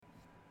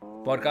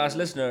Podcast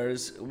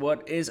listeners,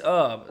 what is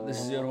up? This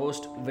is your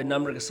host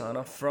Vinamr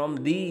Kasana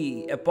from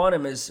the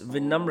eponymous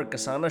Vinamr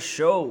Kasana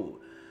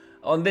Show.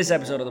 On this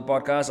episode of the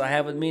podcast, I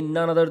have with me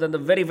none other than the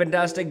very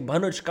fantastic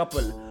Bhanuj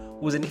Kappal,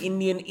 who's an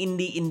Indian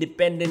indie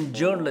independent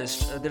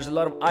journalist. There's a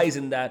lot of eyes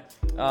in that,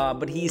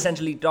 but he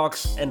essentially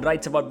talks and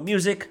writes about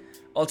music.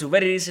 Also,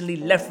 very recently,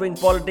 left wing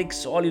politics.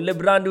 So all you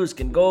Librandus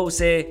can go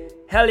say,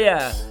 hell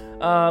yeah.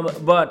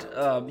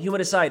 But humor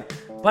aside,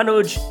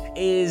 Bhanuj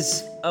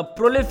is a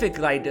prolific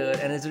writer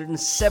and has written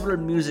several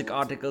music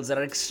articles that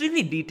are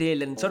extremely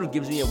detailed and sort of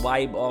gives me a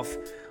vibe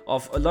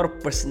of a lot of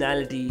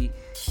personality,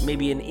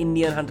 maybe an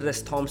Indian Hunter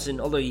S. Thompson,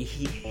 although he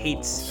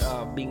hates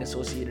being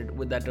associated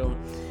with that term.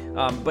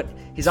 But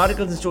his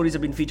articles and stories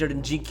have been featured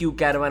in GQ,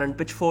 Caravan, and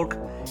Pitchfork.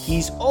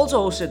 He's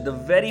also hosted the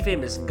very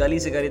famous Gali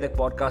Se Gali Tak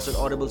podcast on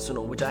Audible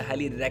Suno, which I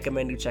highly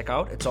recommend you check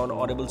out. It's on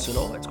Audible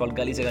Suno. It's called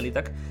Gali Se Gali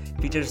Tak.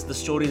 Features the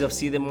stories of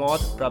Seedhe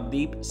Maut,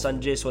 Prabdeep,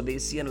 Sanjay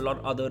Swadesi, and a lot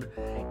of other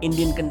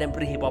Indian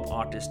contemporary hip hop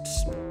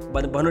artists.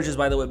 But Bhanuj is,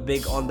 by the way,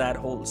 big on that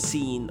whole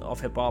scene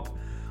of hip hop,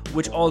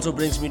 which also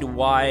brings me to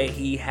why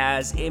he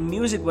has a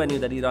music venue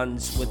that he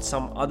runs with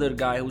some other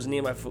guy whose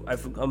name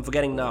I'm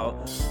forgetting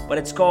now, but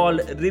it's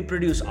called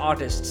Reproduce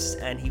Artists,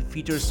 and he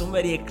features some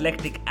very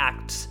eclectic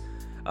acts,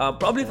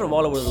 probably from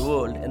all over the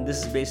world, and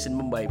this is based in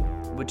Mumbai,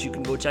 which you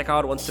can go check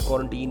out once the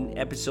quarantine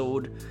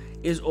episode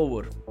is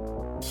over.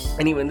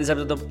 Anyway, in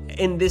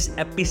this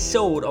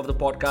episode of the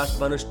podcast,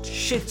 Bhanuj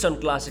shits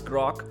on classic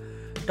rock,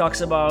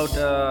 talks about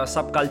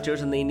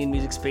subcultures in the Indian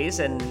music space,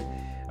 and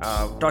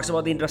talks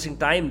about the interesting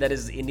time that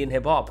is Indian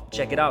hip hop.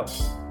 Check it out.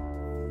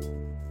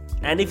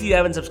 And if you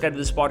haven't subscribed to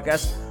this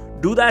podcast,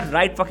 do that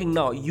right fucking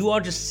now. You are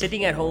just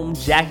sitting at home,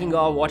 jacking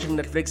off, watching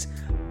Netflix.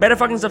 Better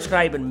fucking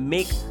subscribe and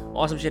make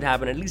awesome shit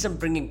happen. At least I'm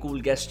bringing cool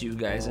guests to you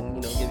guys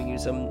and giving you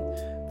some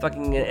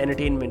fucking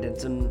entertainment and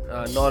some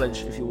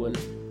knowledge, if you will.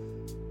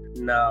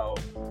 Now,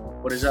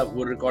 what is up?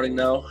 We're recording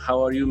now.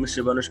 How are you,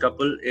 Mr. Bhanuj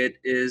Kappal? It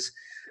is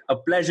a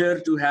pleasure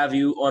to have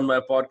you on my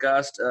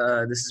podcast.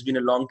 This has been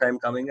a long time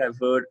coming. I've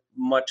heard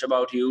much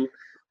about you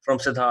from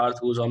Siddharth,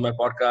 who's on my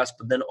podcast,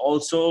 but then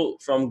also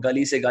from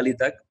Gali Se Gali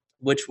Tak,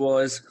 which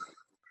was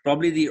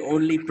probably the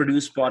only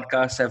produced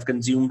podcast I've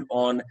consumed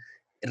on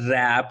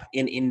rap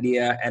in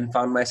India, and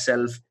found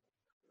myself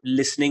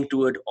listening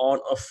to it on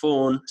a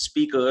phone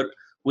speaker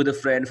with a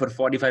friend for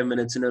 45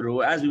 minutes in a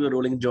row as we were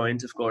rolling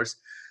joints, of course.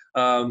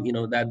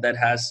 That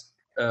has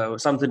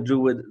something to do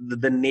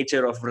with the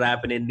nature of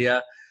rap in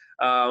India.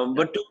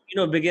 But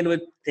to begin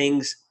with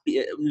things,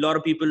 a lot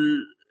of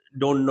people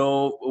don't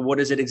know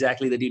what is it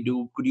exactly that you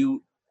do. Could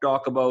you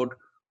talk about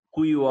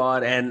who you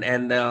are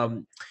and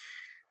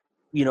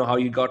how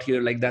you got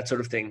here, like that sort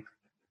of thing?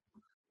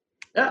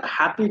 Yeah,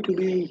 happy to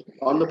be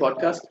on the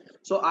podcast.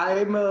 So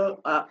I'm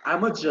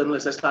a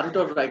journalist. I started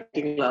off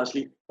writing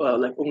largely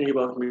like only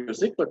about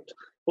music, but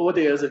over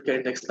the years it kind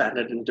of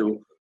expanded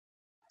into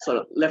sort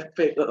of left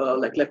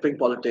wing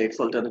politics,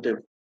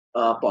 alternative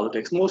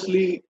politics,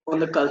 mostly on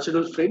the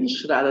cultural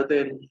fringe rather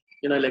than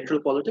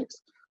electoral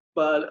politics.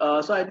 But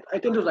so I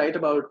tend to write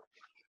about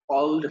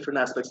all different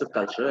aspects of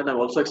culture, and I've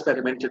also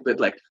experimented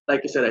with like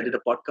you said, I did a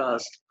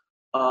podcast.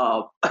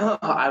 I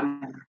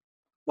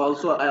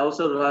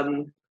also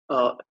run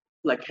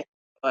like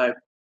I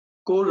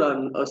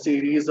co-run a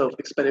series of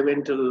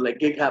experimental like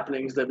gig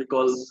happenings that we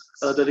call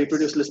the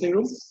Reproduce Listening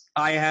Room.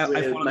 I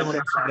With follow my them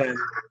on friend, Instagram.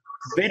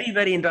 Very,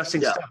 very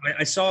interesting yeah, stuff.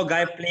 I saw a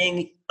guy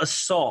playing a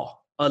saw,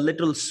 a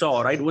little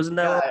saw, right? Wasn't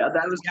that yeah, what? yeah,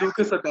 that was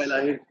Lucas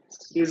Akela.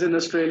 He's an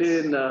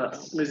Australian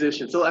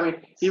musician. So I mean,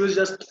 he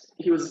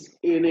was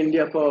in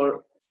India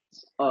for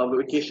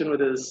vacation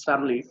with his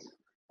family,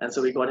 and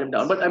so we got him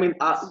down. But I mean,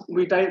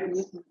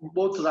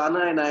 both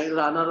Rana and I.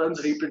 Rana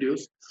runs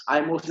Reproduce.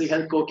 I mostly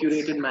help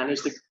co-curate and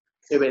manage the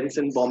events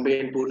in Bombay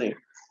and Pune. We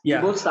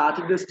Yeah. both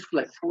started this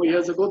like 4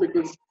 years ago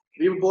because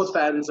we were both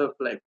fans of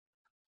like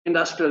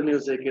industrial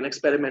music and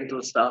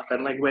experimental stuff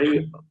and like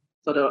very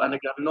sort of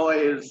underground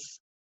noise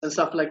and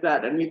stuff like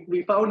that. And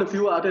we found a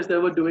few artists that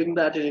were doing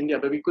that in India,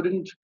 but we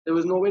couldn't, there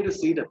was no way to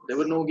see them. There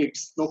were no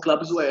gigs, no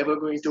clubs were ever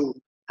going to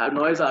have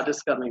noise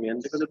artists coming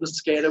in because it would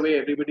scare away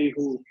everybody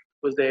who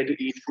was there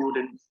to eat food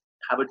and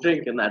have a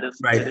drink, and that is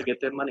where Right. they get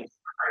their money.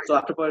 So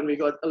after a point, we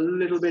got a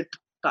little bit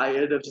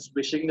tired of just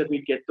wishing that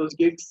we'd get those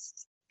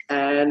gigs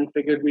and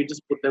figured we'd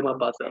just put them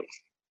up ourselves.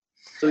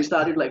 So we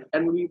started like,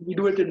 and we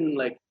do it in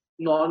like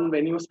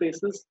non-venue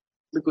spaces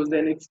because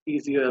then it's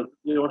easier.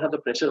 You don't have the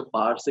pressure of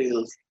bar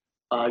sales.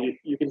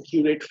 You can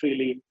curate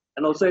freely,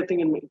 and also I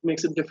think it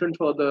makes it different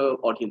for the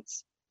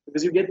audience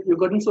because you've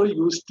gotten so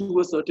used to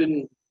a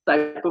certain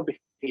type of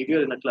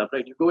behavior in a club,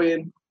 right? You go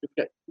in,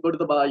 go to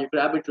the bar, you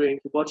grab a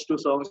drink, you watch two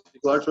songs, you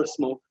go out for a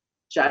smoke,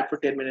 chat for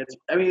 10 minutes.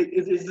 I mean,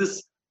 it's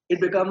this. It's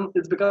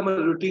become a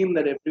routine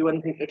that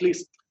everyone, at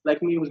least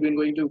like me, who's been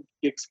going to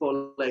gigs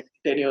for like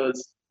 10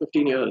 years,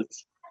 15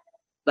 years,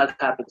 that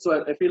happens.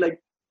 So I feel like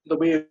the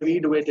way we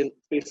do it in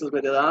spaces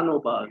where there are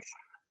no bars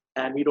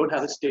and we don't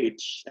have a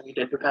stage and we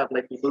tend to have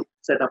like people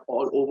set up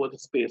all over the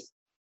space,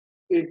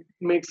 it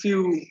makes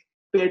you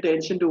pay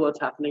attention to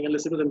what's happening and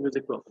listen to the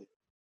music properly.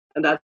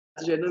 And that's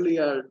generally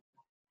our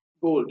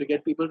goal to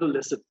get people to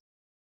listen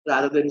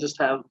rather than just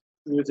have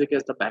music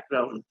as the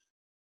background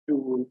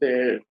to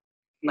their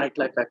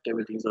nightlife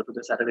activities or to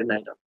the Saturday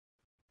night out.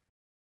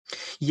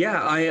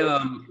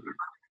 Yeah,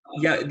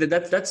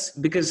 that's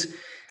because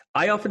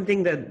I often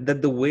think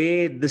that the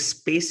way the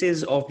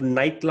spaces of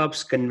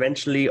nightclubs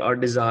conventionally are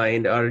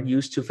designed are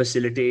used to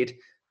facilitate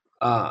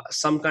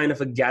some kind of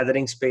a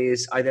gathering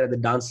space, either at the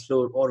dance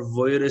floor or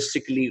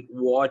voyeuristically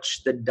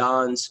watch the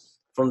dance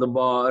from the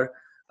bar,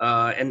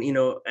 and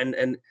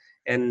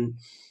and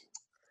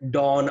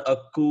don a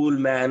cool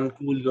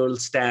girl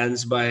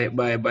stance by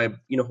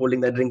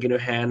holding that drink in your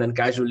hand and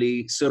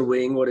casually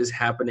surveying what is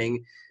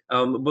happening.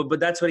 But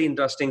that's very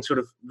interesting, sort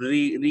of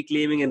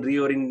reclaiming and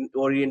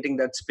reorienting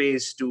that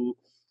space to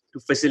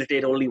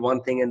facilitate only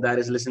one thing, and that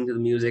is listening to the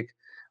music.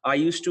 I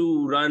used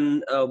to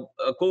run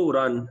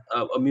co-run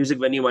a music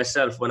venue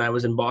myself when I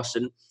was in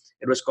Boston.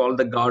 It was called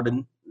the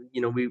Garden.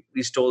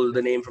 We stole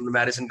the name from the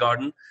Madison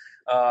Garden,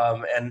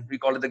 and we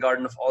call it the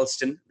Garden of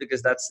Alston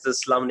because that's the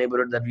slum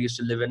neighborhood that we used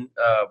to live in.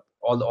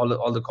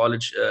 All the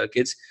college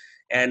kids,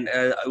 and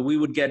we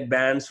would get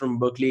bands from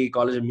Berklee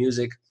College of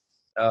Music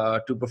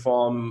to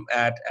perform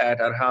at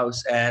our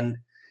house. And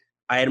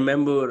I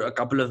remember a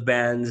couple of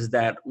bands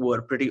that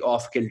were pretty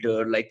off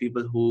kilter, like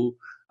people who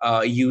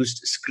used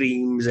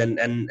screams and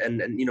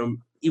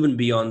even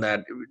beyond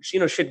that,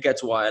 shit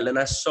gets wild. And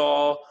I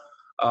saw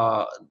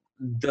uh,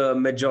 the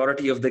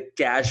majority of the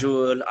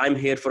casual, I'm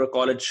here for a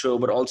college show,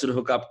 but also to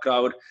hook up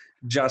crowd,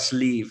 just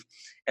leave,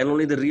 and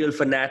only the real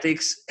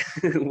fanatics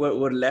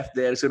were left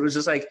there. So it was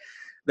just like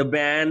the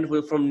band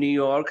from New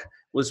York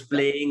was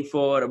playing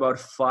for about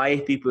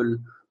 5 people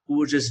who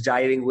were just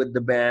jiving with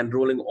the band,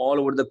 rolling all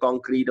over the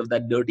concrete of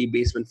that dirty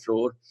basement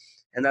floor.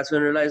 And that's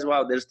when I realized,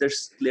 wow,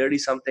 there's clearly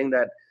something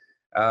that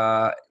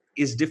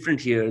is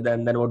different here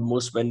than what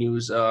most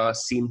venues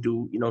seem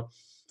to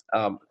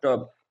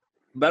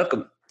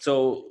welcome.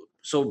 So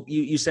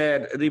you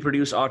said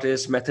reproduce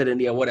artists, Method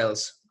India. What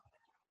else?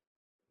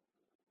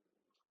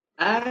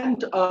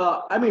 And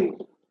I mean,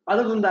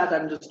 other than that,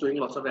 I'm just doing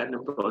lots of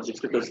random projects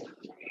because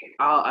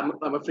I'm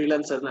a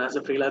freelancer, and as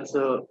a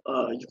freelancer,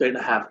 you kind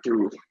of have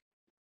to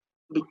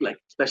be like,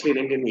 especially in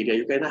Indian media,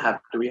 you kind of have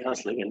to be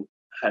hustling and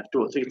have 2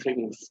 or 3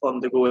 things on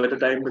the go at a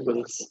time because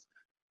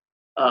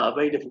it's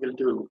very difficult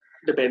to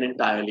depend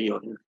entirely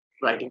on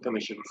writing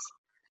commissions,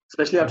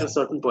 especially after a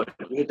certain point.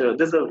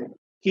 There's a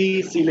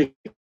key ceiling.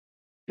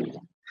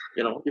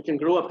 You can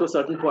grow up to a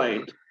certain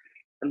point,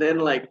 and then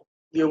like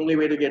the only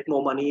way to get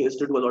more money is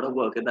to do a lot of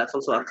work, and that's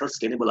also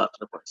unsustainable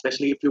after a point,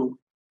 especially if you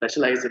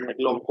specialize in like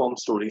long form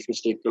stories,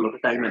 which take a lot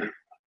of time and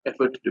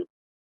effort to do.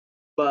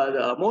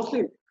 But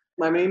mostly,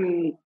 my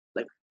main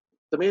like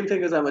the main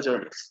thing is I'm a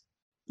journalist.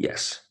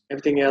 Yes.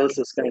 Everything else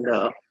is kind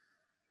of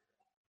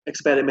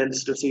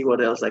experiments to see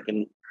what else I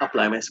can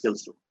apply my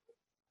skills to.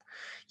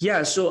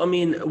 Yeah, so I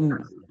mean,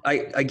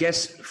 I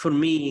guess for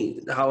me,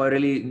 how I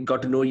really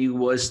got to know you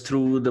was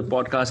through the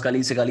podcast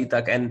Kali Se Kali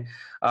Tak, and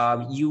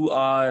you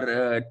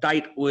are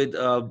tight with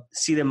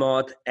Seedhe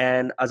Maut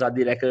and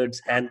Azadi Records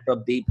and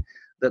Prabdeep,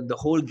 the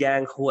whole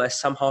gang who has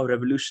somehow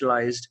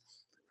revolutionized,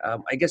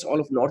 I guess, all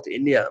of North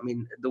India. I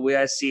mean, the way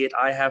I see it,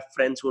 I have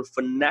friends who are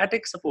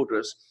fanatic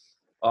supporters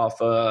of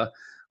uh,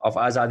 of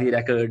Azadi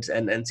Records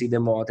and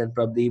Seedhe Maut and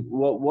Prabdeep.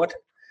 What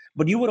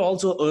but you were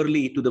also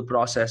early to the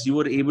process. You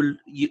were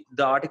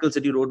the articles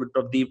that you wrote with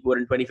Pravdeep were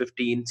in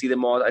 2015, see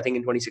them all, I think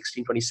in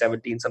 2016,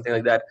 2017, something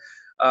like that.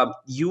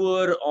 You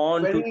were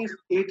on to,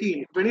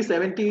 2018,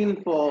 2017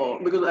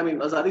 because I mean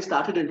Azadi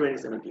started in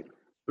 2017. So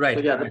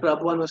right, yeah, the right.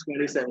 Prab one was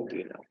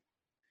 2017.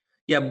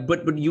 Yeah,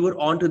 but you were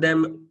on to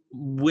them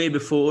way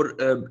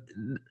before,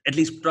 at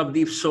least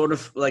Pravdeep sort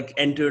of like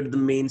entered the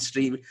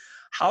mainstream.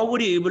 How were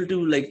you able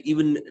to like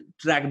even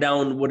track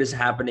down what is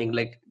happening,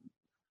 like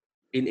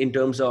in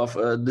terms of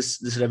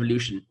this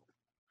revolution?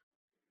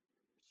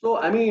 So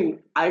I mean,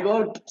 I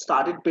got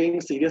started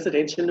paying serious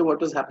attention to what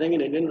was happening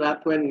in Indian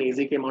rap when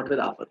Nazy came out with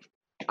Afat.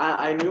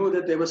 I knew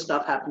that there was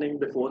stuff happening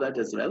before that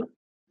as well.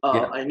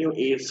 Yeah. I knew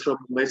Ace from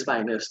Mumbai's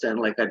Finest, and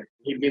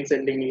he'd been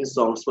sending me his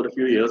songs for a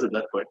few years at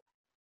that point.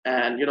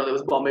 And there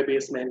was Bombay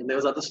Basement, and there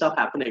was other stuff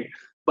happening.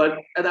 But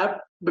at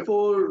that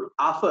before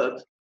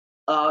Afat,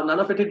 none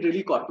of it had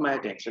really caught my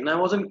attention. I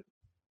wasn't.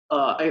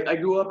 I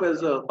grew up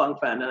as a punk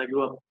fan, and I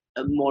grew up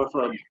as more of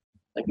a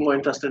more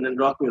interested in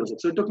rock music.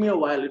 So it took me a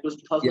while. It was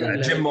Yeah,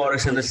 Jim 2011,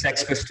 Morrison, the 2012.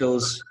 Sex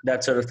Pistols,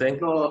 that sort of thing.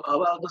 No,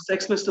 well, the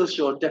Sex Pistols,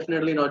 sure,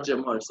 definitely not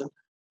Jim Morrison.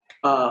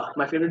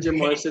 My favorite Jim Do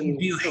Morrison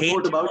you quote hate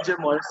Jim about Jim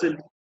Morrison?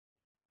 Morrison.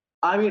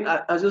 I mean,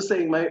 I was just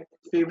saying, my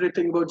favorite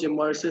thing about Jim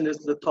Morrison is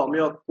the Tom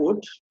York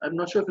quote. I'm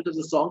not sure if it is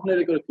a song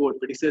lyric or a quote,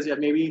 but he says, "Yeah,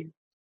 maybe,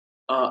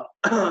 uh,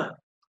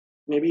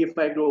 maybe if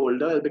I grow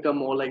older, I'll become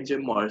more like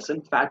Jim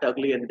Morrison, fat,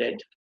 ugly, and dead."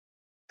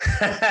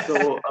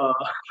 So,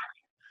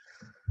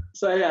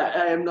 so yeah,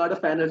 I am not a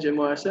fan of Jim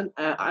Morrison.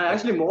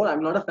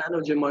 I'm not a fan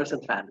of Jim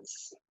Morrison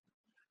fans,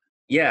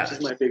 which Yeah,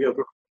 is my bigger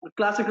problem.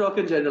 Classic rock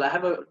in general, I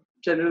have a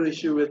general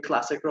issue with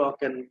classic rock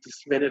and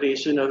this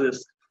veneration of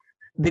this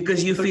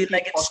because you feel 30,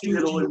 like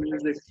 40-year-old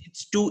music.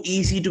 it's too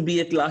easy to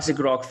be a classic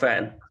rock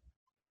fan.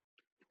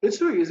 it's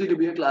too easy to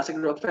be a classic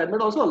rock fan,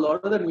 but also a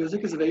lot of that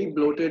music is very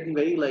bloated and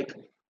very like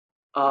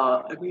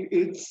I mean,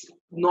 it's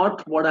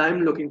not what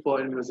I'm looking for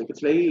in music.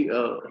 It's very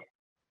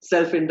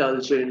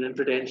self-indulgent and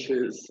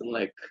pretentious and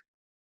like,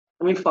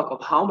 I mean, fuck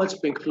off. How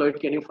much Pink Floyd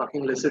can you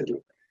fucking listen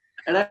to?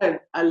 And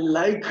I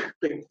like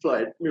Pink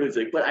Floyd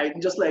music, but I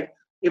just like,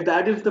 if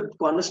that is the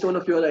cornerstone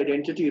of your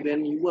identity,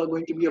 then you are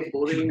going to be a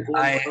boring old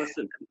I,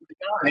 person.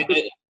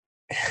 I,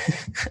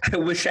 I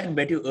wish I'd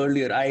met you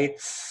earlier.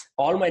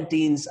 All my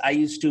teens, I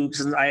used to,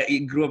 since I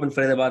grew up in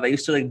Faridabad, I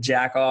used to like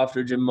jack off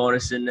to Jim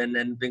Morrison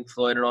and Pink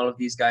Floyd and all of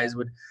these guys.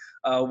 But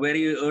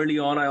very early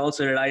on, I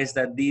also realized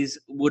that these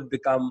would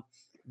become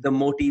the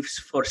motifs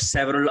for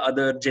several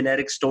other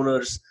generic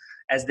stoners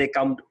as they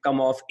come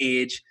off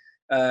age.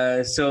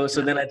 So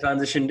then I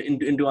transitioned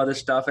into other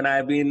stuff, and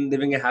I've been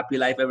living a happy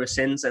life ever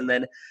since. And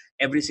then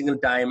every single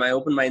time I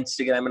open my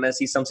Instagram and I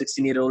see some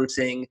 16-year-old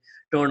saying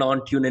turn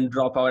on, tune in,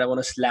 drop out, I want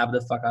to slap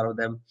the fuck out of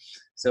them.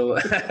 So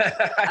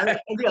And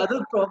the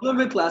other problem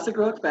with classic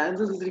rock fans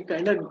is it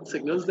kind of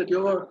signals that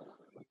you're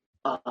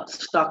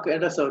stuck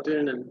at a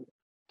certain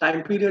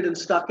time period and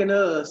stuck in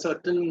a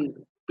certain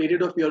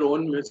period of your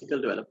own musical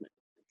development.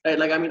 Right?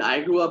 Like, I mean,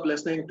 I grew up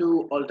listening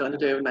to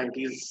alternative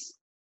 90s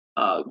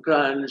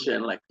grunge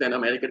and like then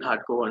American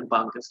hardcore and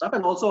punk and stuff.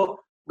 And also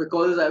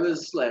because I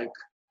was like,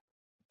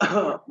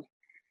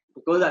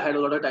 because I had a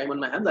lot of time on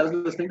my hands, I was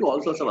listening to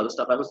all sorts of other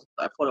stuff.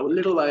 For a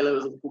little while, I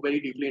was very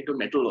deeply into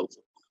metal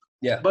also.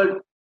 yeah, But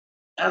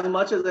as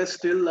much as I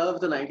still love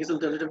the 90s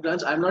alternative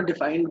grunge, I'm not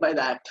defined by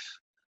that.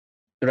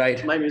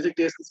 right. My music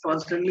taste is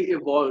constantly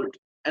evolved.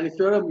 And if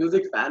you're a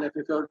music fan, if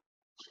you're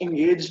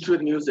engaged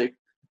with music,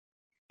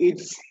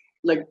 it's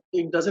like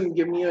it doesn't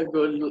give me a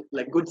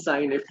good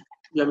sign if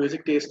your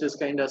music taste is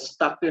kind of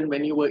stuck in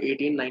when you were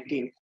 18,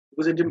 19.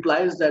 Because it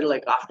implies that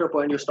like after a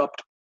point you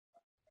stopped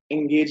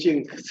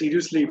engaging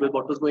seriously with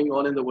what was going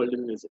on in the world of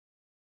music.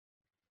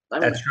 I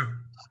mean, That's true.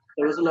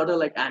 there was a lot of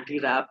like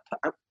anti-rap,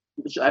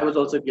 which I was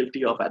also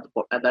guilty of at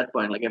that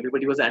point. Like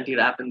everybody was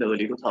anti-rap in the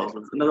early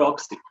 2000s in the rock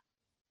scene,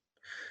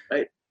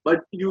 right?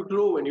 But you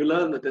grow and you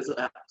learn that there's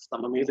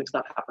some amazing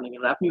stuff happening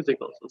in rap music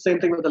also. Same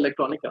thing with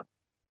electronica.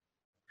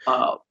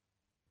 Uh,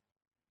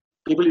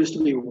 People used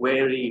to be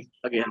wary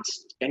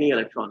against any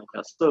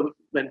electronica. So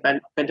when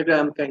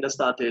Pentagram kind of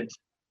started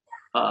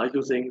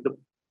using the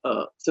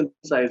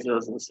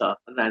synthesizers and stuff,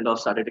 and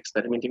Randolph started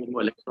experimenting with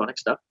more electronic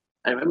stuff,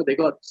 I remember they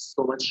got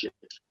so much shit.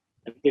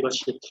 And they got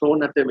shit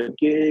thrown at them in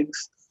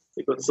gigs.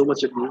 They got so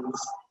much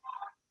abuse.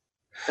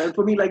 And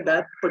for me, like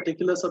that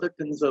particular sort of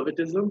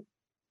conservatism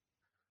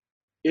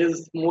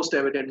is most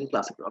evident in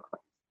classic rock.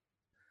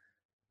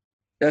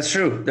 That's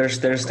true. There's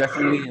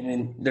definitely. I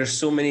mean, there's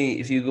so many.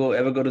 If you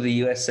ever go to the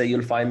USA,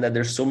 you'll find that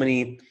there's so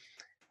many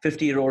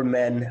 50-year-old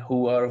men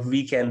who are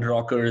weekend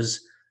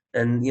rockers,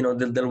 and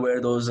they'll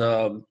wear those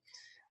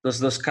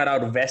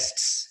cutout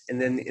vests, and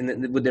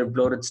then with their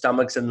bloated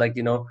stomachs, and like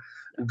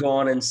go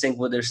on and sing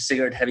with their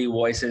cigarette heavy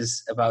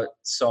voices about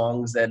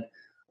songs that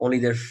only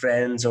their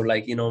friends or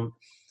like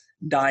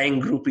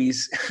dying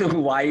groupies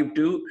vibe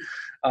to.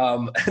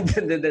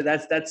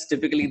 That's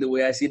typically the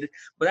way I see it.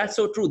 But that's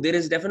so true. There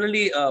is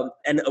definitely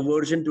an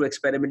aversion to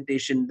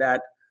experimentation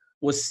that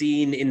was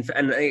seen in,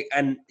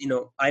 and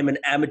I'm an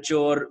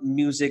amateur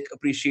music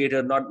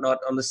appreciator, not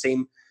on the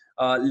same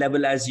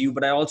level as you.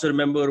 But I also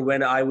remember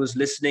when I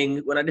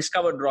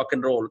discovered rock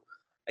and roll,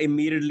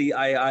 immediately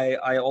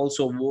I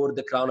also wore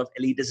the crown of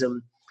elitism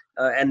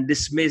and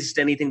dismissed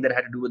anything that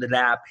had to do with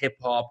rap, hip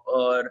hop,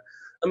 or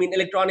I mean,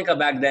 electronica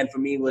back then for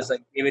me was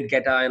like David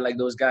Guetta and like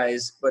those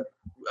guys, but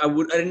I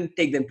didn't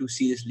take them too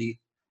seriously.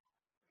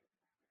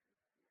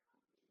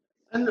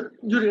 And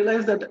you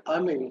realize that, I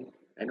mean,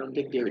 I don't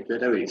take David Guetta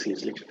very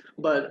seriously,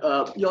 but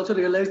you also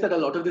realize that a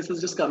lot of this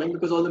is just coming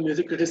because all the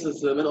music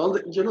criticism and all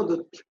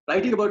the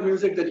writing about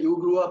music that you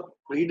grew up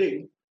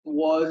reading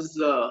was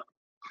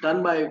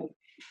done by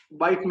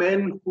white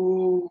men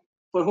for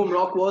whom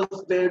rock was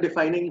their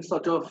defining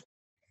sort of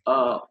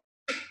uh,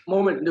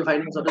 moment,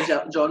 defining sort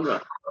of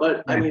genre.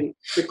 But I Right. mean,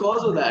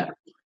 because of that,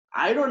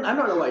 I'm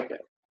not a white guy.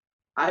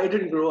 I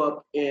didn't grow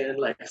up in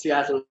like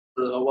Seattle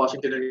or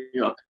Washington or New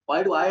York.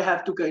 Why do I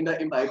have to kind of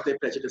imbibe their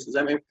prejudices?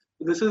 I mean,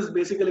 this is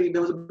basically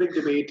there was a big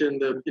debate in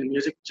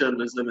music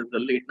journalism in the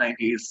late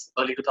 '90s,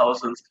 early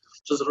 2000s,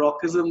 which was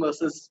rockism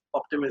versus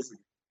optimism.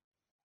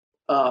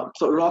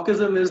 So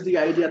rockism is the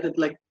idea that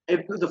like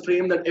the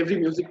frame that every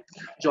music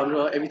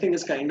genre, everything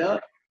is kind of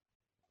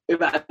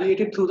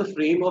evaluated through the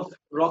frame of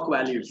rock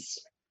values,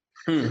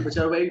 which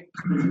are very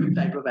specific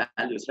type of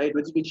values, right?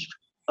 Which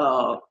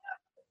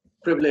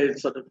privilege,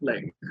 sort of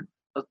like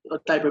a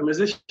type of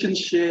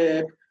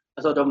musicianship,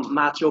 a sort of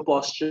macho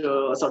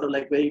posture, a sort of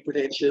like very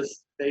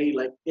pretentious, very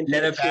like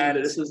Leather intellectual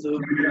pants.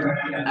 lyricism.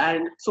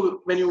 And so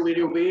when you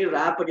weigh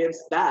rap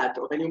against that,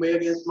 or when you weigh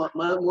against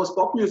most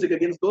pop music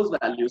against those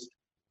values,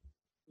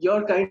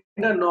 you're kind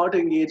of not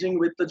engaging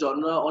with the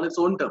genre on its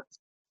own terms.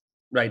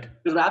 Right.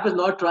 Because rap is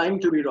not trying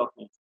to be rock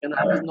music, and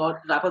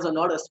rappers are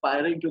not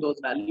aspiring to those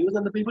values,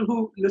 and the people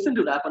who listen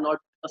to rap are not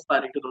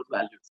aspiring to those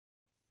values.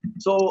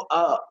 So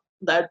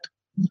that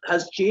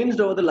has changed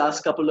over the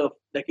last couple of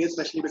decades,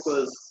 especially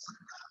because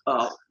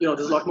there's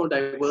a lot more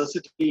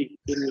diversity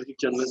in music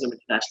journalism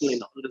internationally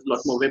now. There's a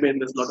lot more women.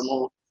 There's a lot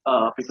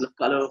more people of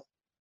color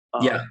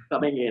Yeah.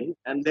 coming in,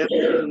 and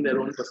they're in their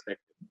own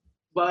perspective.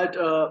 But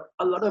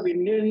a lot of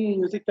Indian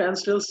music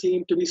fans still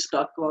seem to be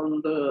stuck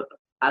on the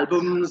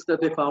albums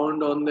that they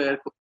found on their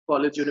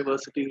college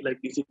universities, like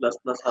DC Plus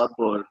Plus Hub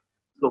or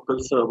local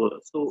server.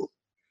 So,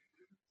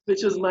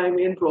 which is my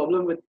main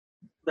problem with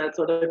that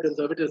sort of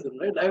conservatism,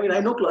 right? I mean, I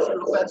know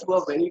classical fans who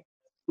are very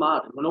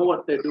smart, who know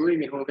what they're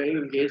doing, and who are very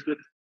engaged with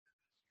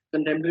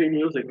contemporary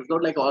music. It's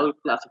not like all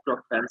classic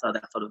rock fans are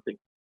that sort of thing.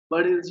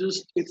 But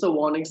it's a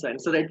warning sign.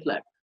 It's a red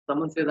flag.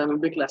 Someone says, I'm a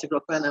big classic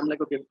rock fan. I'm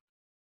like, okay,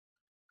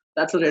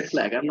 that's a red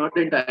flag. I'm not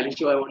entirely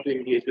sure I want to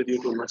engage with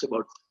you too much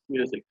about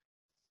music.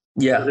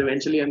 Because Yeah.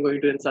 eventually I'm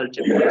going to insult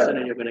you person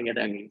and you're going to get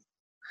angry.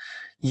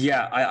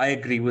 Yeah, I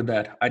agree with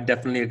that. I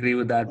definitely agree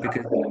with that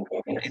because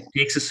it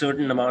takes a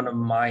certain amount of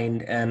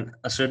mind and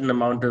a certain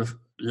amount of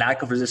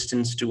lack of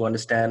resistance to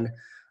understand,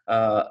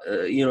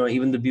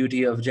 even the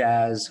beauty of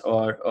jazz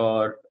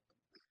or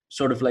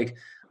sort of like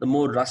the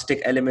more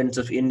rustic elements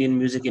of Indian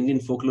music, Indian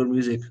folklore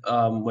music.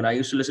 When I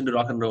used to listen to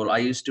rock and roll, I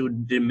used to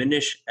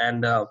diminish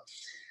and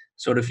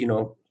sort of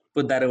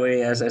put that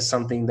away as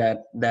something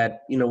that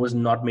was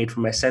not made for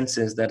my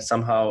senses. That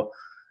somehow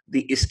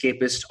the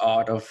escapist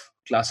art of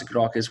classic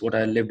rock is what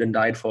I lived and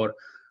died for.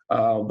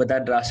 But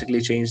that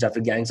drastically changed after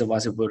Gangs of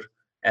Wasseypur,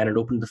 and it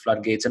opened the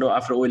floodgates. I know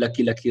after Oi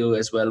Lucky Lucky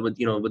as well, with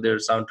their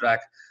soundtrack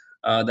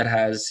that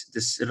has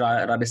this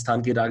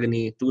Rajasthan ki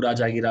Ragini, Tu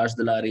Raja ki Raj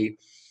Dalari,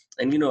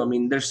 and I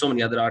mean, there's so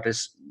many other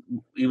artists,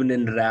 even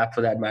in rap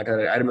for that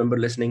matter. I remember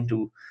listening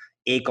to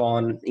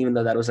Akon, even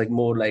though that was like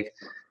more like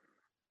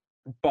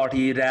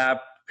party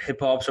rap,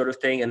 hip hop sort of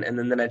thing, and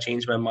then I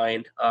changed my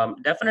mind.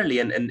 Definitely,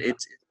 and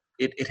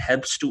it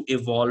helps to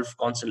evolve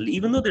constantly.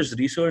 Even though there's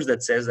research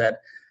that says that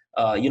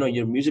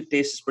your music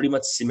taste is pretty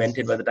much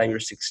cemented by the time you're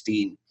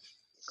 16.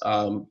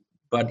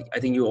 But I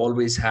think you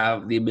always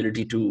have the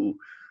ability to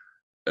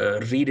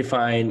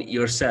redefine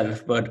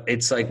yourself. But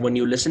it's like when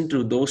you listen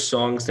to those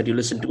songs that you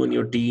listen to in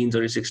your teens or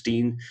your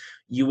 16,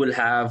 you will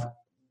have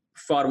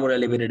far more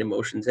elevated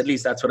emotions. At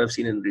least that's what I've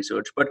seen in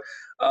research. But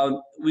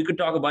we could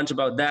talk a bunch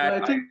about So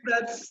that. I think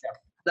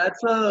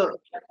that's a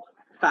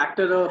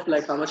factor of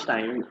like how much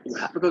time you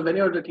have, because when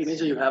you're a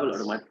teenager you have a lot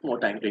of more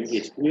time to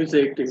engage in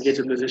music, to engage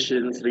with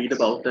musicians, read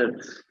about them.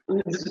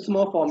 It's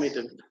more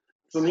formative.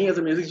 For me as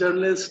a music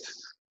journalist,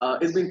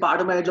 it's been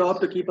part of my job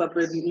to keep up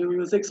with new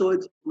music, so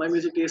my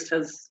music taste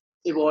has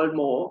evolved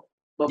more.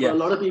 But for Yeah.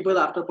 a lot of people,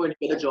 after a point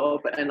you get a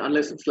job, and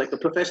unless it's like a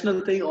professional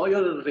thing or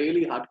you're a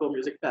really hardcore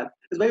music fan,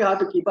 it's very hard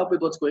to keep up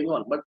with what's going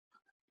on. But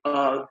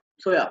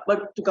so yeah,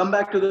 but to come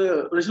back to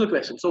the original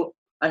question, so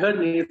I heard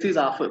Nancy's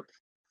After,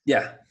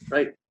 Yeah.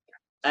 right?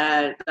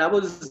 And that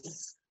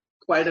was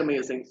quite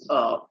amazing.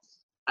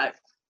 I,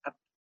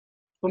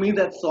 for me,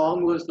 that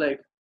song was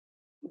like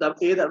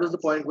that was the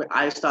point where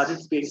I started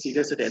paying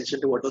serious attention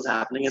to what was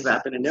happening in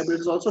rap in India. But it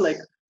was also like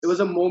it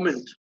was a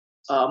moment,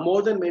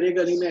 more than Mere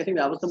Gali Mein. I think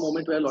that was the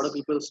moment where a lot of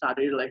people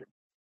started like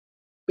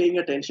paying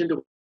attention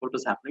to what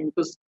was happening,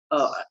 because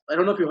I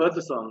don't know if you heard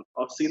the song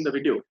or seen the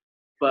video,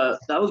 but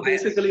that was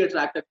basically a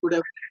track that could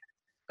have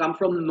come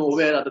from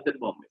nowhere other than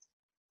Bombay,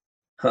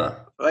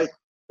 Huh. right?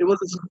 It was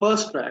his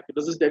first track. It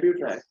was his debut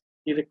track.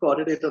 He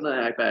recorded it on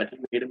an iPad. He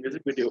made a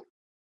music video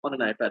on an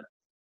iPad,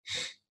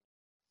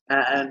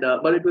 and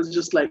but it was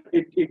just like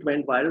it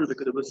went viral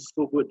because it was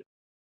so good.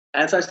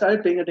 And so I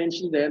started paying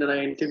attention then, and I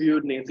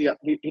interviewed Nancy.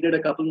 He did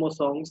a couple more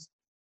songs,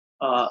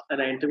 and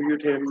I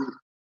interviewed him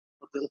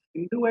for the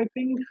Hindu, I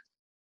think,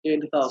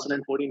 in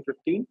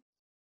 2014-15.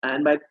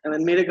 And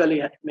then Mere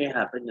Gali may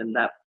happen, and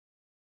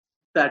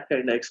that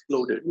kind of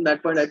exploded. At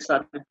that point, I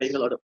started paying a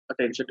lot of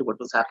attention to what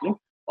was happening.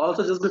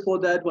 Also, just before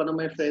that, one of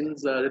my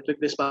friends, Ritvik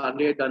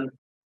Deshpande, had done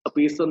a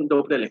piece on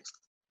dope delics.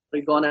 So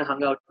he gone and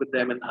hung out with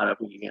them in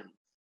Harapi and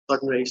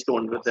gotten very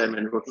stoned with them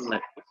and written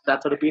like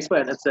that sort of piece for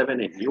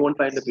NS7 in. You won't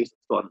find the piece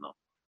that's gone now.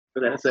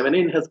 Because NS7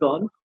 in has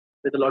gone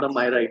with a lot of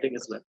my writing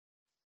as well.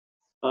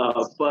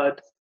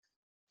 But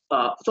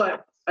so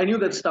I knew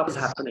that stuff was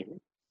happening.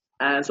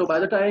 And so by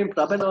the time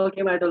Club and all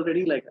came, I'd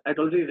already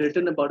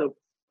written about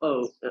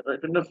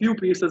written a few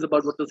pieces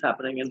about what was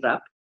happening in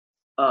rap,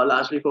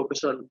 largely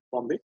focused on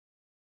Bombay.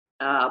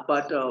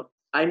 But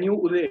I knew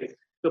Uday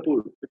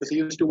Kapoor because he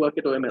used to work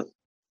at OML,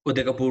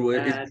 Uday Kapoor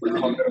is and the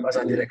founder of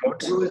Azadi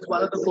Records. who is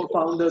one of the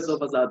co-founders of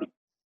Azadi.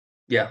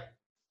 Yeah.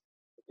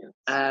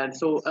 And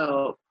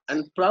so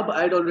and Prab,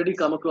 I'd already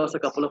come across a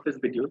couple of his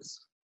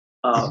videos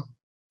uh,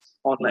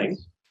 online.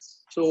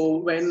 So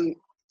when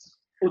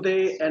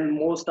Uday and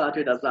Mo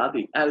started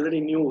Azadi, I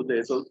already knew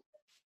Uday, so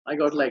I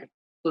got like,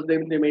 so they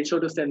made sure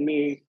to send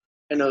me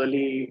an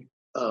early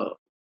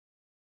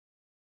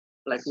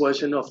like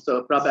version of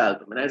the Prab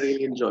album, and I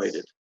really enjoyed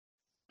it.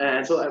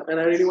 And so, and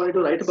I really wanted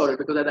to write about it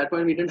because at that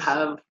point we didn't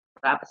have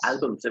rap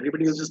albums.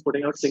 Everybody was just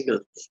putting out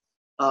singles,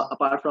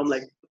 apart from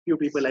like a few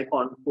people like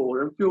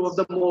Encore and a few of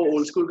the more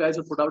old school guys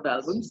who put out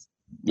albums.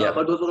 Yeah.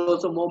 But those were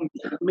also more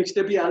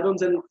mixtape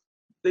albums, and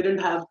they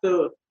didn't have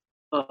the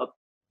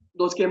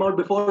those came out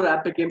before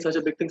rap became such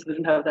a big thing, so they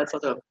didn't have that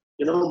sort of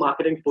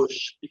marketing push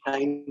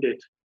behind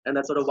it and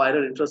that sort of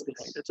wider interest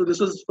behind it. So this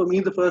was for me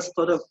the first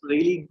sort of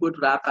really good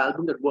rap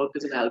album that worked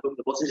as an album.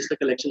 It wasn't just a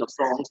collection of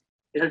songs.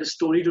 It had a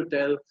story to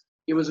tell.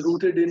 It was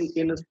rooted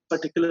in a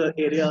particular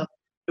area.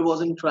 It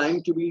wasn't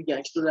trying to be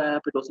gangster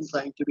rap. It wasn't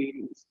trying to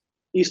be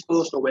East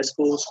Coast or West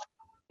Coast.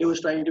 It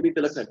was trying to be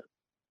Tilak Nagar.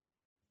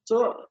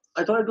 So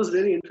I thought it was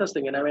really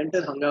interesting, and I went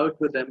and hung out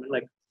with them. And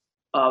like,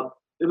 uh,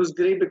 it was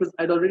great because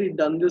I'd already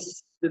done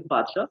this with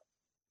Bacha,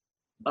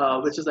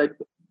 which is like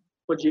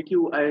for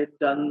GQ. I had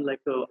done like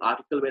an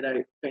article where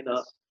I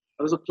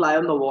was a fly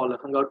on the wall. I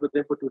hung out with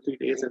him for 2 3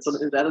 days, and so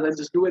rather than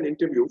just do an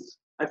interview,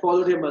 I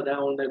followed him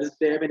around. I was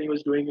there when he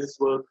was doing his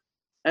work,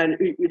 and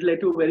it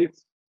led to a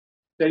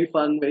very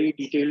fun, very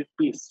detailed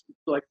piece.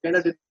 So I kind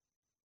of did,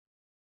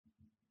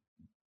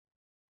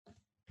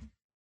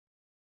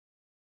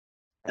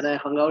 and I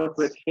hung out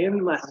with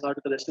him. I hung out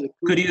with the rest of the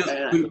Could crew, you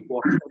and I could, just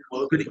watched them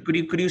work.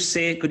 could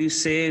you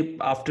say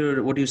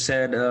after what you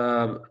said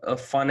a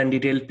fun and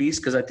detailed piece?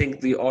 Because I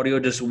think the audio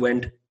just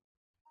went.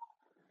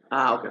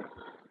 Okay.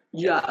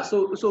 Yeah,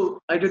 so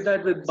I did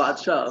that with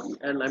Badshah,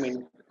 and I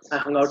mean, I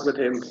hung out with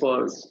him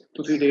for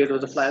 2 3 days. It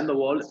was a fly on the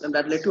wall, and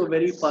that led to a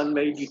very fun,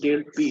 very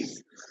detailed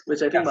piece,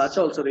 which I think Yeah.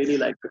 Badshah also really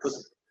liked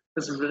because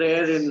it's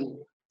rare in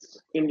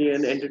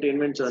Indian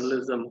entertainment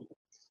journalism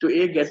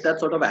to get that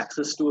sort of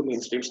access to a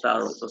mainstream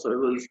star also. So it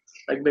was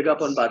like big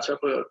up on Badshah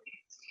for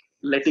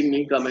letting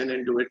me come in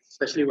and do it,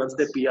 especially once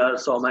the PR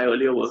saw my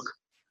earlier work,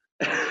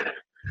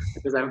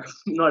 because I'm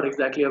not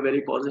exactly a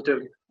very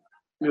positive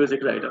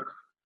music writer.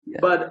 Yeah.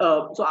 But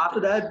so after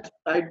that,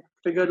 I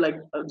figured like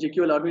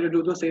GQ allowed me to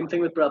do the same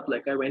thing with Prab.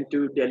 Like I went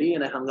to Delhi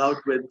and I hung out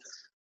with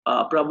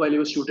Prab while he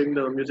was shooting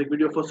the music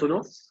video for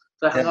Suno.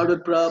 So I hung Yeah. out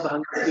with Prab,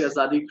 hung out with the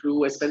Azadi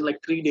crew. I spent like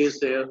 3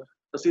 days there.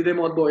 The Seedhe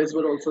Maut boys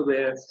were also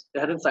there. They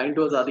hadn't signed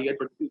to Azadi yet,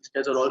 but these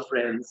guys are all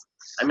friends.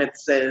 I met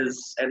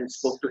Sez and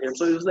spoke to him.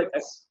 So it was like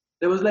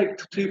there was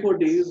like 3 4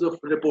 days of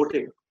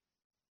reporting,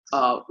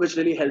 which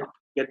really helped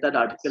get that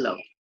article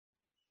out.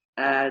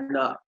 And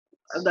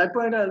at that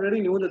point, I already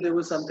knew that there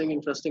was something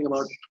interesting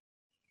about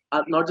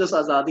not just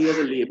Azadi as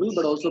a label,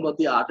 but also about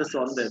the artists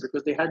on there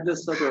because they had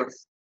this sort of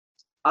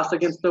us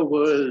against the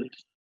world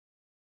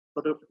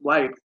sort of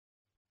vibe,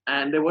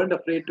 and they weren't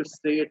afraid to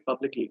say it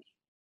publicly,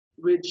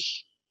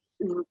 which,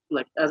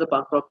 like, as a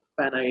punk rock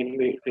fan, I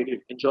anyway really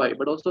enjoy.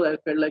 But also, I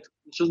felt like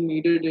this was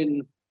needed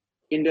in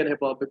Indian hip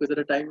hop because at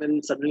a time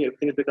when suddenly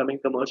everything is becoming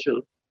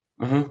commercial,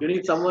 Mm-hmm. you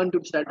need someone to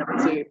stand up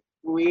and say,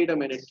 "Wait a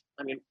minute.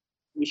 I mean,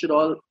 we should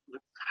all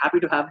happy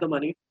to have the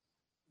money,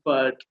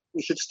 but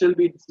we should still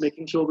be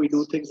making sure we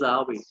do things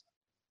our way."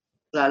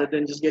 Rather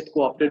than just get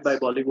co-opted by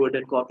Bollywood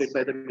and co-opted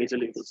by the major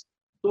labels.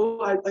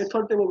 So I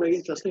thought they were very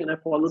interesting and I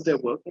followed their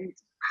work. And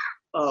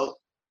uh,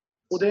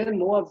 Uday and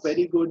Mo are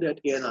very good at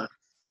A&R,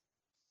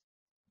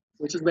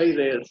 which is very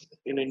rare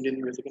in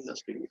Indian music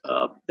industry.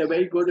 They're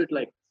very good at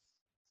like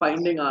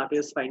finding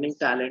artists, finding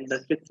talent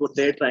that fits what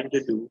they're trying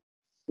to do,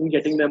 and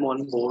getting them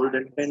on board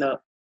and kind of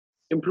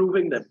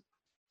improving them.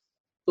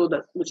 So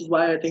that, which is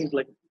why I think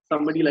like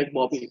somebody like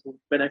Bobby, who,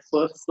 when I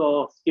first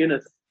saw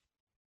TNS,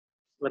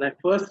 when I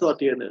first saw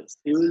TNS,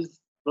 he was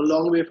a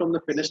long way from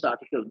the finished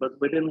article, but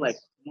within like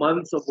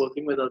months of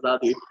working with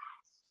Azadi,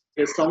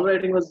 his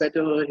songwriting was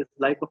better, his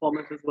live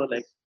performances were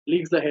like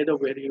leagues ahead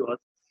of where he was.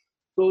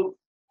 So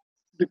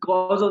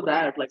because of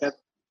that, like I've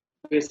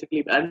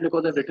basically, and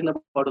because I've written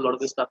about a lot of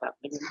this stuff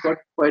happening, we've got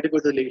quite a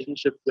good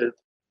relationship with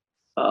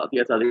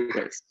the Azadi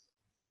guys.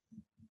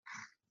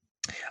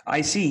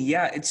 I see.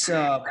 Yeah, it's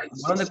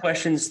one of the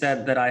questions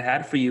that I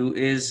had for you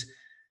is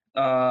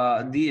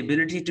the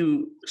ability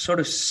to sort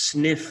of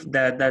sniff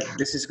that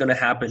this is going to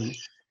happen,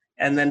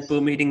 and then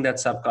permeating that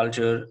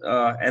subculture,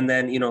 and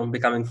then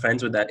becoming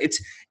friends with that.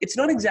 It's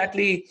not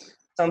exactly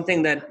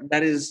something that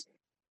there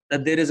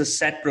is a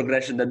set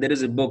progression, that there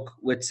is a book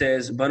which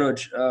says,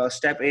 Bhanuj,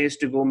 step A is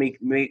to go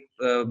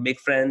make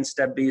friends,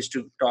 step B is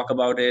to talk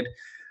about it.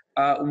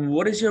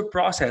 What is your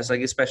process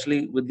like,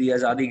 especially with the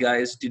Azadi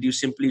guys? Did you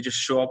simply just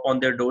show up on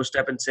their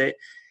doorstep and say,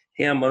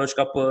 "Hey, I'm Manoj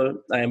Kappal.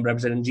 I am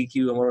representing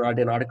GQ. I want to write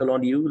an article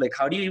on you"? Like,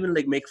 how do you even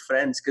like make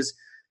friends? Because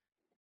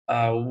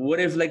what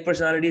if like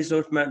personalities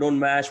don't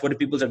match? What if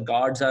people's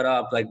guards are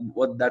up? Like,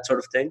 what that sort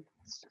of thing?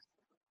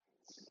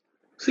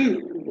 See,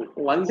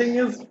 one thing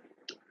is,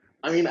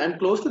 I mean, I'm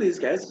close to these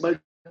guys, but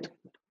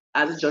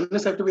as a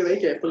journalist, I have to be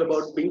very careful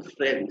about being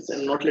friends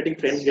and not letting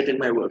friends get in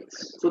my work.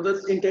 So the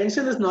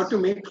intention is not to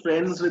make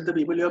friends with the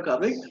people you're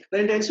covering. The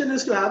intention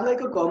is to have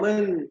like a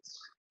common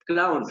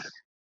ground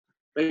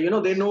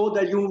where they know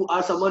that you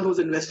are someone who's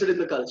invested in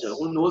the culture,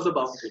 who knows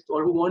about it,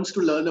 or who wants to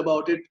learn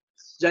about it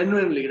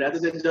genuinely, rather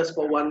than just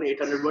for one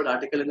 800-word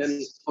article and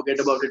then forget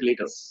about it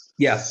later.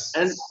 Yeah.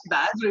 And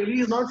that really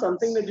is not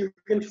something that you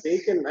can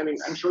fake. And I mean,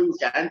 I'm sure you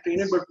can train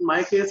it, but in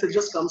my case, it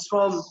just comes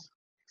from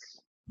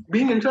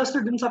being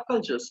interested in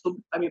subcultures. So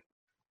I mean,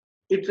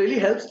 it really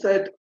helps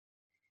that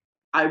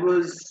I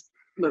was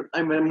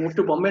I mean, I moved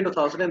to Bombay in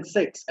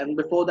 2006, and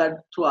before that,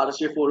 through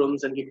RSJ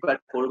forums and Geekpad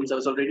forums, I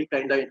was already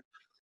kind of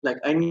like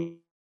I knew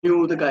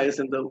knew the guys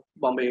in the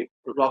Bombay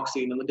rock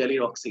scene and the Delhi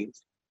rock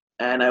scenes.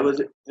 And I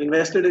was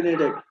invested in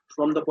it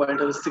from the point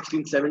I was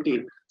 16,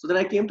 17. So then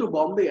I came to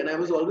Bombay and I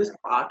was always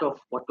part of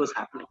what was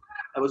happening.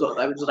 I was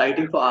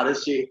writing for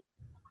RSJ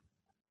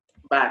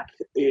back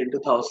in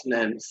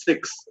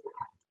 2006,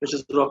 which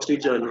is Rock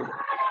Street Journal,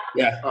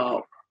 Yeah.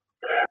 uh,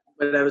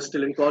 when I was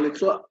still in college.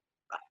 So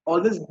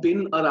always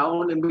been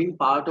around and being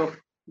part of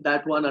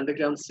that one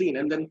underground scene.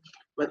 And then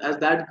as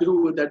that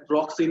grew, that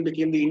rock scene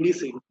became the indie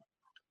scene.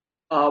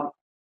 Um,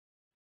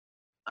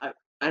 I,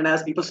 and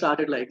as people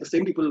started, like the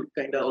same people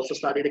kind of also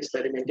started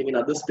experimenting in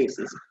other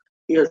spaces.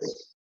 Yes,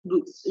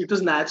 it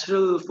was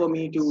natural for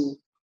me to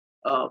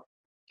uh,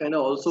 kind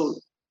of also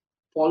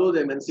follow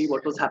them and see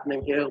what was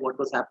happening here, what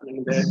was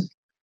happening there.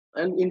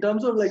 And in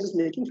terms of like just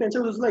making friends,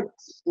 it was like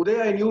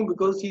Uday I knew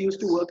because he used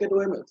to work at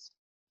OML.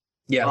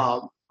 Yeah.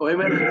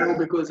 OML I knew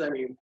because I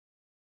mean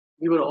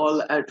we were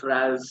all at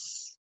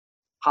RAS.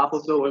 Half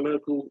of the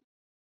OML crew,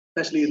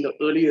 especially in the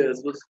early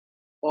years, was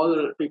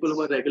all people who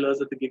were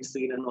regulars at the gig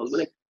scene and all.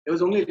 But like it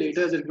was only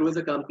later as it grew as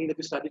a company that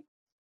we started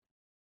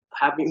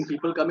having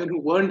people come in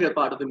who weren't a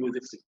part of the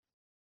music scene.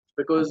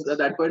 Because at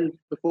that point,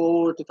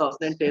 before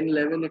 2010,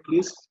 11 at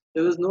least,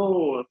 there was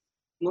no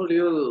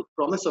real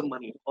promise of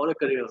money or a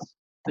career.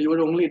 So you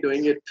were only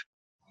doing it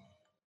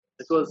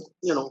because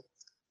you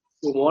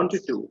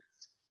wanted to,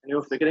 and you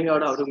were figuring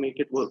out how to make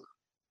it work.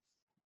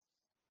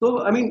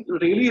 So I mean,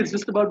 really, it's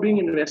just about being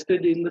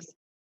invested in this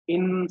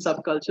in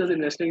subcultures,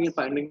 investing in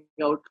finding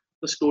out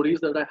the stories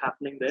that are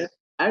happening there,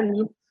 and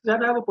you have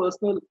to have a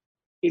personal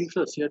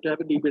interest. You have to have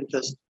a deep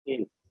interest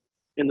in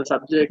the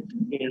subject,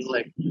 in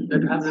like you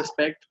have to have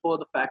respect for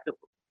the fact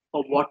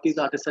of what these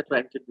artists are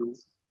trying to do,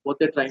 what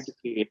they're trying to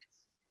create,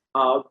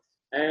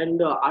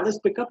 and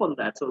artists pick up on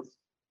that. So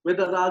with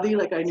Azadi,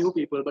 like I knew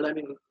people, but I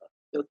mean,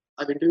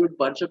 I've interviewed a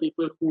bunch of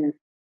people who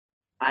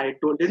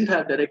didn't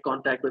have direct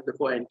contact with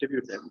before I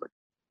interviewed them, but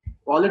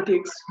all it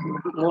takes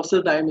most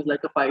of the time is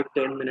like a 5,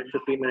 10 minute,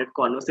 15-minute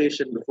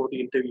conversation before the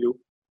interview.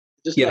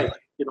 Just Yeah.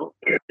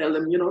 like, tell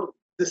them,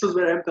 this is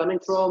where I'm coming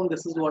from,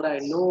 this is what I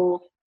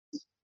know.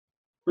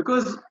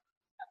 Because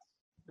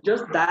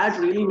just that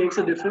really makes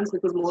a difference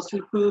because most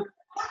people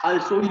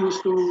are so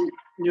used to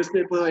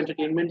newspaper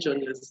entertainment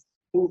journalists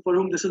for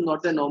whom this is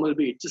not their normal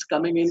beat, just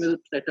coming in with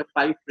like a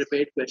 5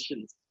 prepared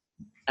questions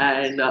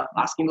and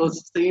asking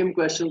those same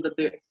questions that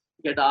they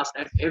get asked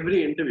at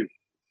every interview.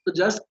 So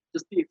just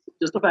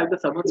the fact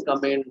that someone's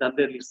come in, done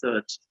their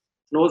research,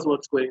 knows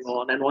what's going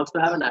on, and wants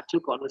to have an actual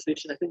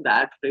conversation, I think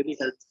that really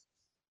helps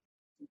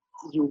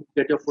you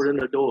get your foot in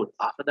the door.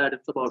 After that,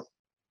 it's about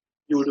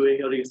you doing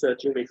your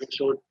research, you making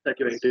sure that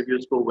your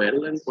interviews go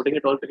well, and putting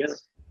it all together.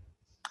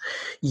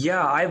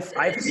 Yeah, I've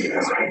seen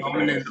this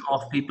phenomenon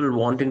of people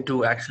wanting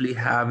to actually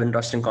have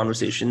interesting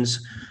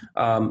conversations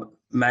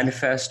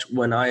manifest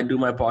when I do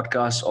my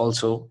podcast.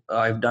 Also,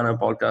 I've done a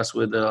podcast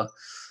with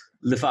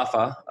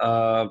Lifafa,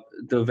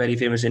 the very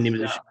famous Indian Yeah,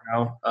 musician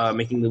now,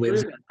 making the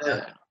waves. Suryakant,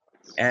 yeah.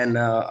 And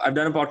I've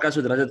done a podcast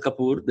with Rajat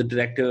Kapoor, the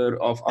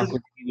director of Did, Ankur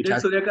TV, which did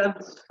has. Suryakant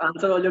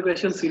answer all your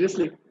questions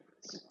seriously?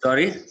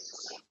 Sorry.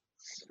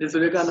 Did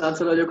Suryakant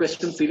answer all your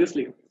questions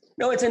seriously?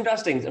 No, it's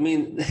interesting. I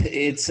mean,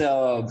 it's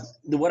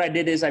what I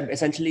did is I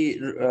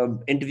essentially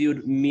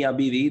interviewed Mia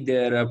Bivi,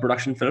 their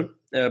production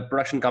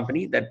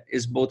company that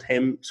is both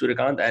him,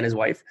 Suryakant, and his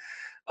wife.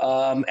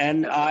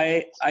 And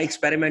Yeah. I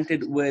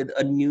experimented with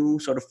a new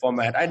sort of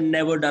format. I'd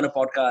never done a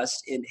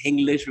podcast in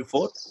English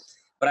before,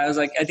 but I was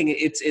like, I think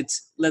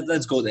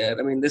let's go there.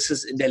 I mean, this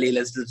is Delhi.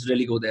 Let's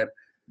really go there.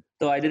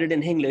 So I did it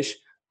in English,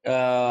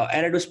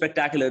 and it was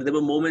spectacular. There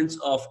were moments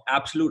of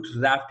absolute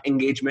rapt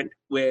engagement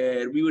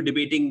where we were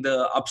debating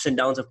the ups and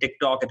downs of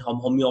TikTok and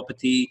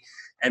homeopathy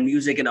and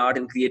music and art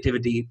and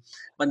creativity.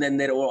 But then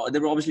there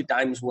were obviously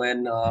times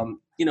when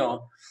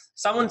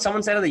someone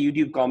said in the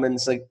YouTube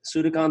comments like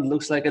Suryakant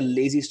looks like a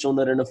lazy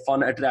stoner in a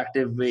fun,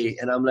 attractive way,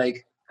 and I'm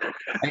like.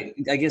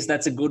 I guess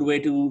that's a good way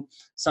to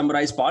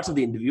summarize parts of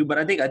the interview. But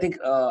I think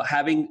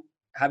having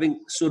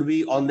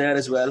Survi on there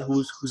as well,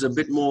 who's a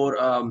bit more,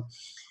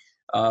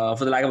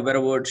 for the lack of a better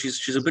word,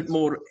 she's a bit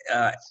more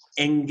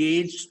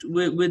engaged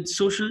with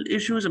social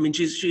issues. I mean,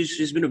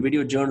 she's been a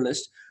video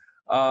journalist,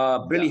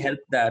 Yeah. really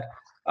helped that.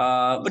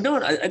 But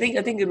no, I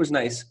think it was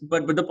nice.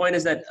 But the point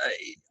is that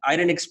I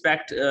didn't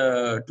expect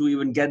to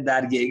even get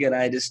that gig, and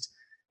I just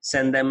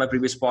sent them my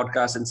previous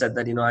podcast and said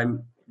that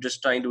I'm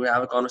just trying to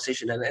have a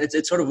conversation, and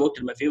it sort of worked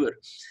in my favor.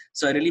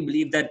 So I really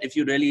believe that if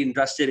you're really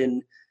interested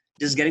in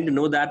just getting to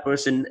know that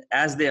person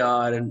as they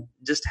are and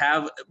just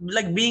have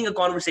like being a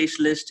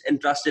conversationalist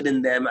interested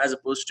in them as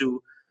opposed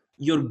to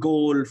your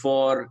goal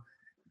for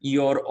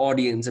your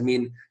audience. I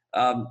mean,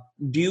 um,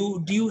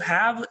 do you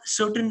have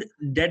certain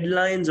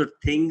deadlines or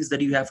things that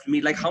you have to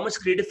meet? Like, how much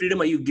creative freedom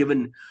are you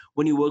given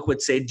when you work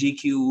with, say,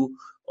 GQ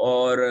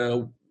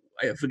or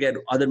I forget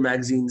other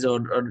magazines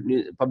or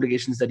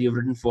publications that you've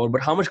written for?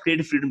 But how much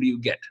creative freedom do you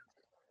get?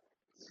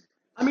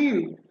 I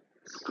mean,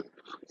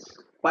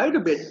 quite a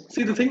bit.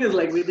 See, the thing is,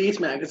 like with each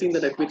magazine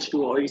that I pitch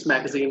to, or each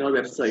magazine or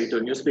website or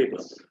newspaper,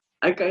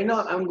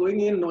 I'm going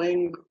in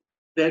knowing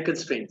their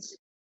constraints.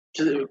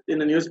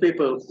 In a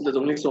newspaper, there's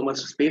only so much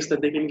space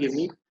that they can give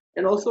me,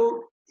 and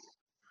also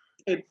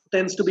it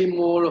tends to be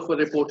more of a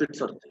reported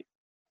sort of thing.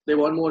 They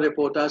want more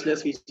reportage,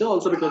 less feature,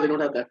 also because they don't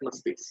have that much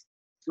space.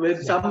 With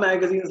Yeah. some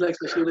magazines, like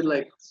especially with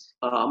like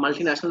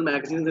multinational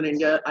magazines in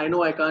India, I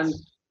know I can't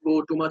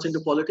go too much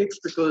into politics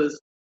because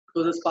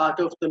as part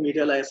of the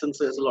media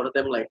licenses, a lot of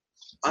them like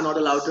are not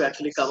allowed to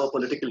actually cover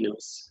political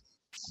news.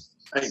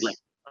 Right? Like,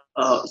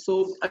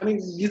 so I mean,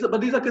 these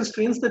are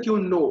constraints that you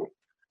know.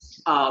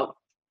 Uh,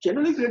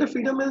 Generally, creative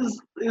freedom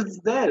is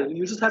there.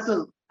 You just have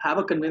to have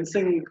a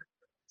convincing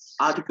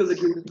article that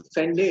you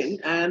send in,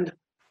 and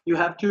you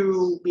have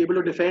to be able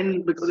to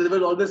defend because there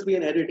will always be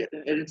an edit.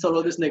 Edits are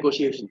always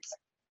negotiations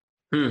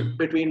Hmm.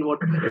 between what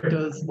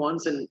editors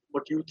wants and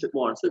what you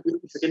want. So if you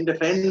can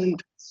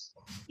defend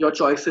your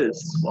choices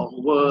of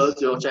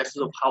words, your choices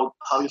of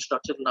how you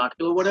structure an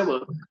article or whatever,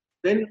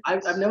 then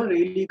I've never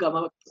really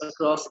come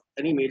across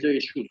any major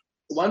issue.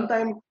 One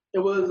time it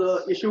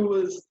was issue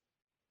was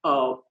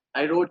uh,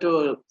 I wrote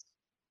a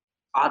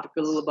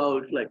article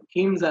about like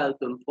Themes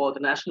album for the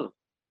National,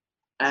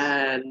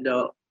 and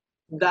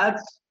that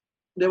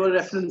there were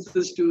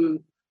references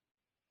to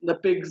the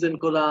pigs in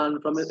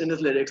Quran from in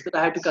his lyrics that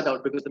I had to cut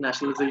out because the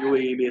National is a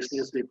UAE based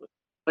newspaper.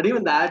 But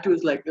even that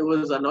was like it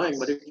was annoying,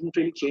 but it didn't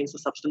really change the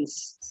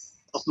substance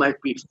of my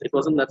piece. It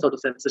wasn't that sort of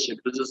censorship.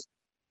 It was just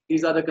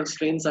these are the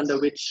constraints under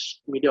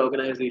which media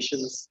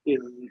organizations in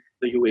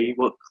the UAE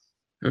work.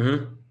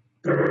 Mm-hmm.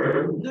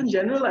 In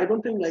general, I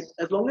don't think like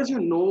as long as you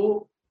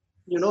know,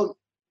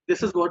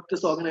 this is what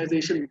this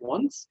organization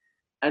wants,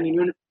 and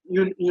you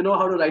know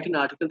how to write an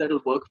article that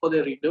will work for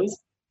their readers.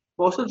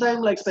 Most of the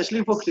time, like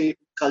especially for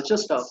culture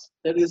stuff,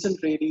 there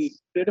isn't really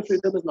creative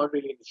freedom is not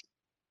really an issue.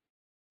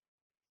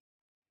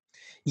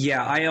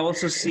 Yeah, I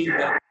also see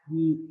that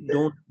you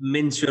don't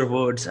mince your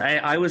words.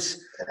 I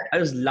was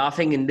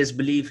laughing in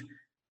disbelief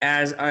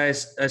as I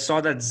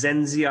saw that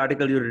Gen Z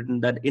article you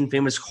written, that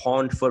infamous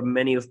haunt for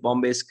many of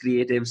Bombay's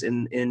creatives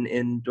in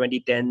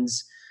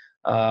 2010s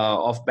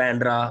of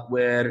Bandra,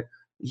 where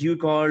you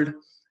called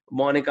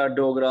Monica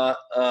Dogra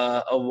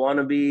a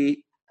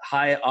wannabe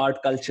high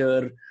art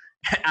culture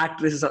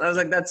actress. I was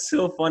like, that's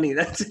so funny.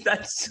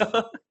 That's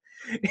so.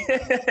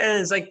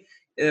 It's like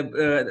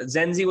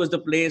Gen Z was the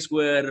place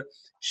where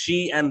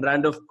she and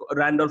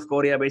Randolph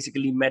Correa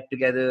basically met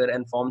together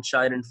and formed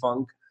Shire and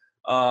Funk.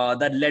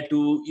 That led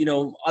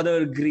to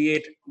other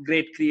great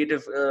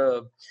creative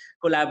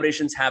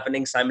collaborations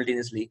happening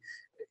simultaneously.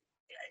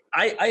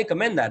 I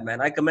commend that, man.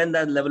 I commend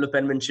that level of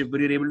penmanship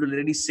where you're able to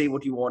really say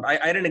what you want. I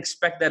didn't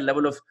expect that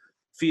level of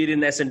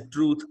fairiness and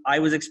truth. I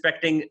was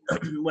expecting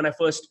when I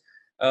first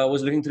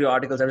was looking through your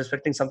articles, I was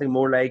expecting something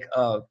more like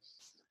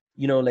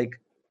like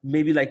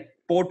maybe like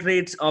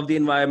portraits of the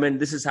environment.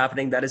 This is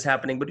happening, that is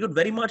happening, but you're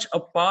very much a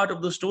part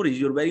of the stories.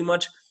 You're very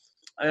much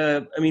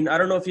I mean, I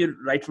don't know if you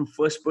write from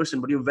first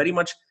person, but you're very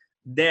much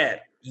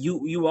there.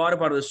 You are a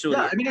part of the Yeah, story.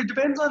 I mean it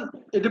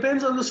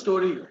depends on the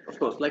story, of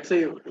course. Like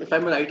say if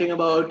I'm writing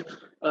about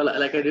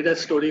like I did a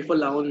story for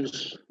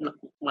Lounge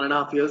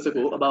 1.5 years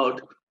ago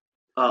about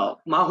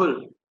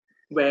Mahul,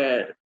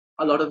 where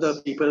a lot of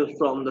the people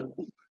from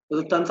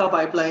the Tansa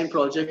pipeline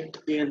project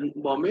in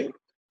Bombay.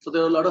 So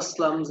there were a lot of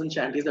slums and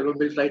shanties that were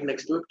built right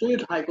next to it. To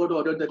it, High Court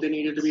ordered that they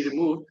needed to be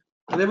removed,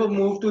 and they were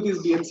moved to these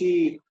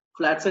BMC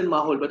flats in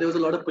Mahul, but there was a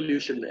lot of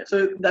pollution there.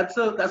 So that's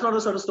not a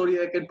sort of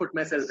story I can put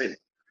myself in.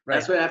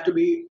 That's Right. where I have to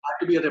be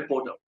a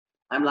reporter.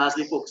 I'm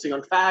largely focusing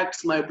on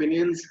facts. My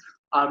opinions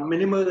are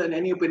minimal, and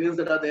any opinions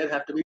that are there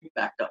have to be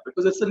backed up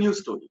because it's a news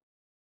story.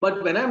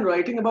 But when I'm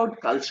writing about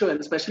culture and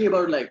especially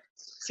about like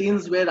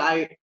scenes where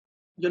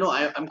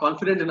I'm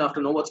confident enough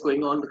to know what's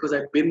going on because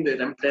I've been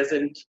there, I'm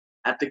present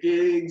at the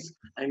gigs,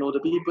 I know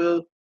the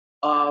people.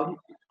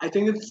 I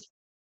think it's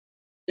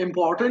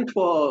important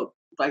for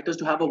writers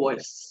to have a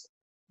voice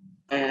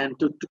and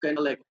to kind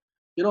of like,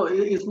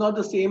 it's not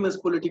the same as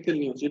political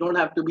news. You don't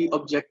have to be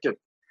objective.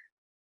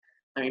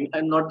 I mean,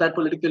 and not that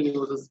political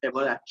news is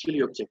ever actually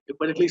objective,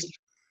 but at least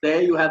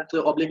there you have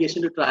the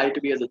obligation to try to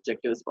be as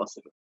objective as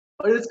possible.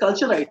 But it's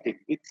culture writing.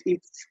 It's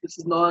this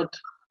is not.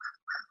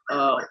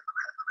 Uh,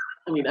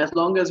 I mean, as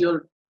long as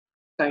you're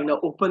kind of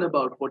open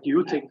about what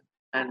you think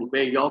and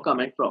where you're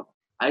coming from,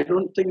 I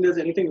don't think there's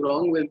anything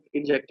wrong with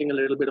injecting a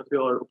little bit of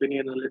your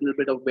opinion, a little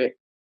bit of where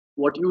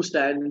what you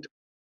stand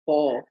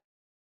for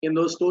in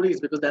those stories,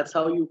 because that's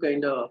how you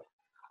kind of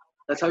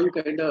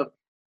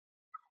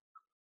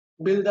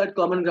build that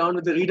common ground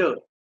with the reader.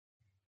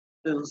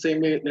 The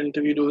same way in an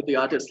interview you do with the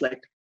artist,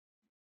 like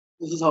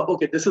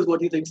this is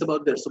what he thinks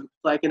about this, so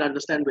I can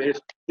understand where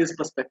his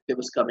perspective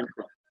is coming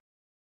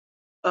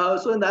from.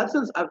 So in that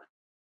sense,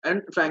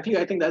 and frankly,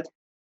 I think that's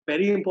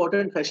very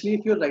important, especially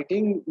if you're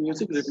writing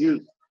music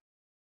reviews,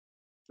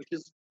 which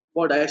is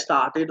what I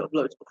started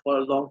for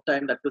a long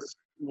time. That was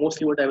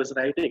mostly what I was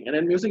writing. And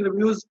in music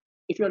reviews,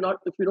 if you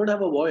don't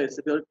have a voice,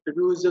 if your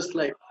review is just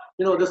like,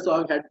 this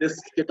song had this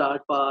guitar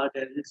part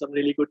and some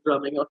really good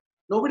drumming, or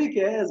nobody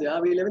cares. Yeah,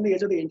 we live in the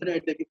age of the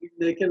internet.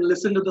 They can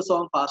listen to the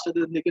song faster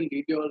than they can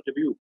read your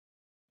review.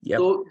 Yep.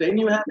 So then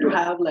you have to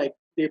have like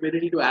the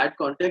ability to add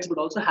context, but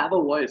also have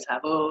a voice,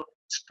 have a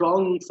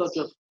strong sort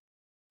of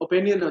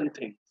opinion on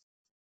things,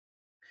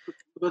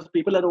 because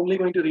people are only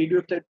going to read you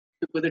if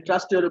because they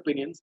trust your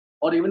opinions,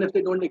 or even if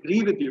they don't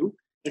agree with you,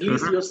 at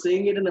least Mhm. you're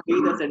saying it in a way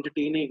that's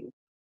entertaining,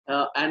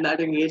 and that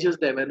engages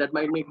them, and that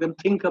might make them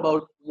think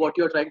about what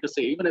you're trying to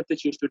say, even if they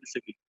choose to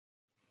disagree.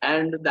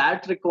 And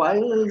that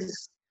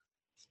requires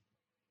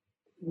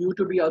you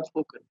to be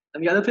outspoken.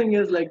 And the other thing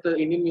is, like, the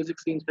Indian music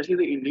scene, especially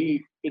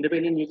the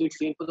independent music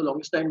scene, for the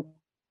longest time,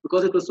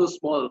 because it was so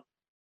small,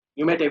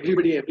 you met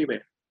everybody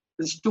everywhere.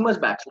 There's too much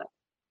backslash.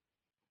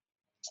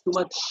 It's too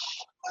much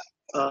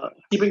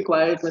keeping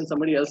quiet when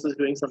somebody else is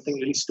doing something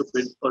really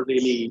stupid or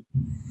really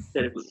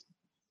terrible.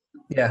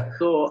 Yeah.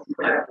 So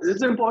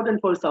it's important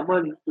for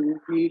someone to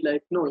be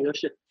like, no, you're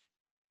shit.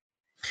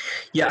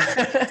 Yeah.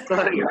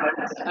 Sorry.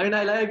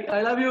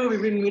 I love you.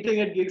 We've been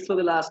meeting at gigs for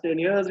the last 10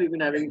 years. We've been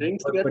having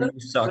drinks But together. you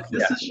suck. But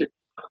this Yeah. is shit.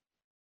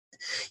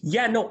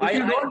 Yeah. No, If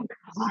you don't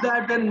do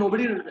that, then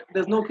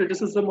there's no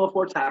criticism of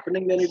what's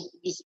happening. Then it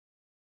just,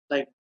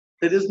 like,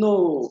 there is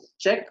no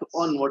check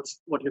on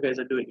what you guys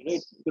are doing,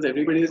 right? Because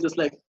everybody is just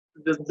like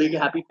this big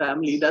happy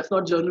family. That's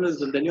not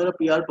journalism. Then you're a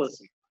PR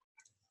person.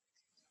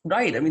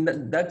 Right. I mean,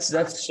 that's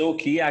so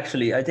key.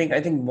 Actually, I think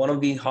one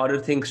of the harder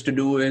things to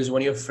do is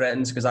when you're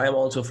friends, because I am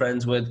also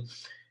friends with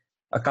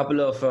a couple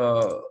of,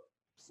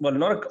 well,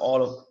 not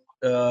all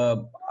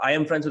of. I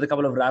am friends with a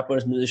couple of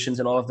rappers, musicians,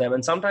 and all of them.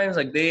 And sometimes,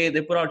 like, they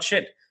put out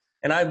shit,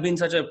 and I've been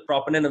such a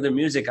proponent of their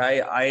music.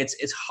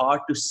 It's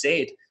hard to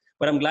say it,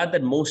 but I'm glad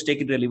that most take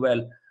it really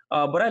well.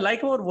 But I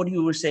like about what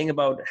you were saying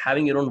about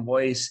having your own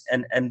voice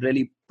and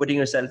really putting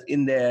yourself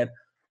in there.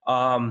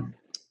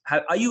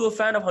 Are you a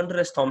fan of Hunter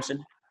S.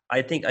 Thompson?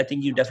 I think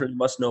you definitely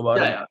must know about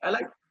Yeah, him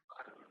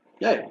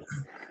yeah. Yeah.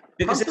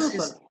 because Thompson his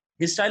was fun.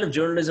 his, his style of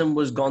journalism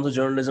was gonzo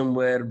journalism,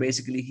 where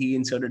basically he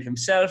inserted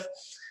himself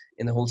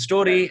in the whole Yeah.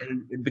 story,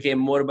 and it became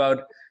more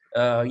about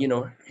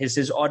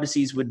his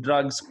odysseys with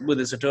drugs with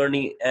his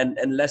attorney and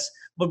less.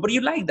 But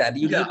you like that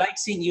you Yeah. like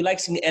seeing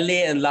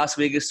LA and Las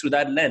Vegas through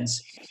that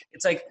lens.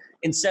 It's like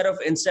instead of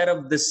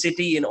the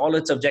city in all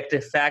its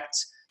objective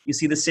facts, you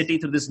see the city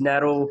through this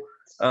narrow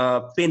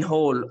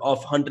pinhole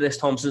of Hunter S.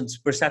 Thompson's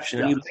perception,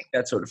 and Yeah. you like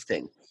that sort of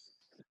thing.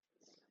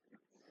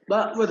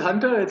 But with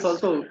Hunter, it's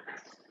also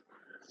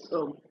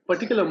a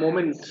particular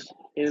moment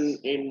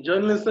in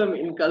journalism,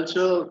 in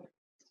culture,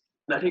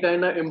 that he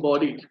kind of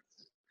embodied.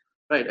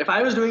 Right. If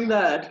I was doing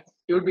that,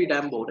 it would be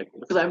damn boring,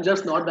 because I'm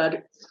just not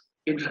that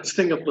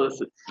interesting a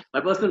person.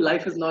 My personal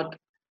life is not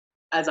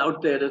as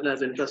out there and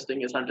as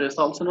interesting as Hunter S.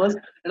 Thompson was.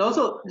 And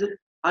also,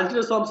 Hunter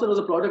S. Thompson was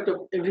a product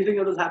of everything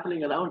that was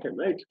happening around him,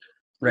 right?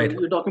 So Right.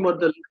 you're talking about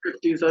the late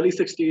 50s, early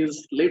 60s,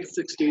 late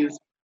 60s.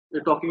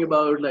 You're talking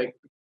about, like,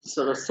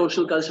 sort of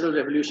social cultural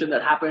revolution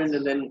that happened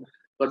and then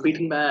got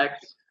beaten back.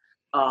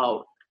 Uh,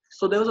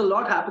 so there was a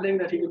lot happening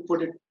that he could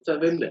put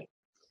itself in there.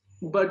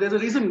 But there's a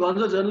reason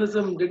gonzo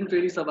journalism didn't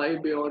really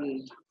survive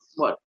beyond,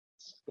 what,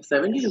 the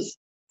 70s?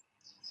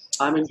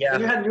 I mean, then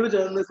you Yeah. had new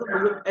journalism,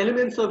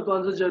 elements of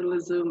gonzo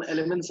journalism,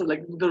 elements of,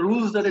 like, the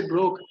rules that it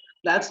broke,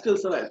 that still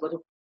survives. But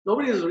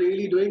nobody is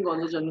really doing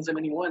gonzo journalism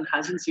anymore and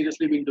hasn't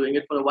seriously been doing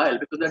it for a while,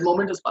 because that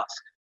moment is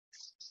past.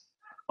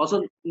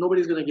 Also,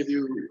 nobody's going to give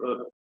you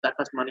that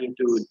much money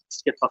to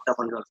just get fucked up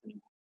on drugs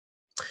anymore.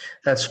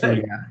 That's true.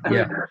 Right? Yeah. I mean,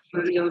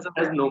 Yeah. journalism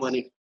has no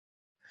money.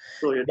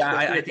 So it's Yeah,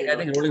 I definitely think I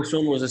not. think Rolling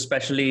Stone was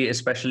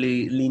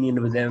especially lenient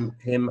with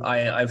him.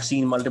 I've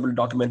seen multiple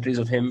documentaries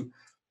of him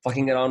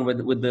fucking around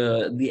with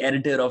the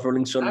editor of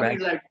Rolling Stone I mean,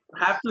 magazine. like,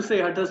 have to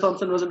say, Hunter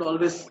Thompson wasn't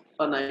always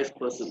a nice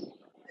person.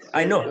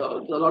 I Like,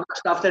 know. a lot of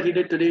stuff that he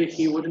did today,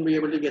 he wouldn't be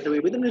able to get away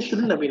with, and he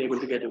shouldn't have been able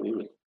to get away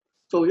with.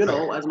 So,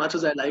 as much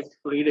as I like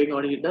reading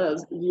what he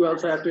does, you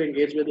also have to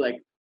engage with,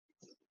 like,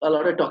 a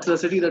lot of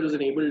toxicity that was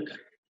enabled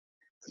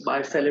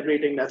by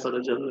celebrating that sort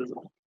of journalism.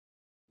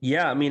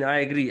 Yeah, I mean, I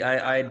agree.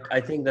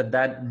 I think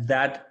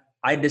that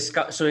I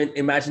discovered. So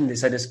imagine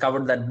this: I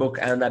discovered that book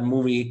and that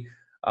movie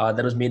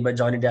that was made by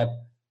Johnny Depp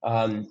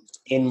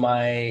in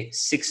my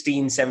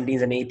 16s,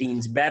 17s, and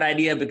 18s. Bad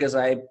idea, because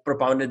I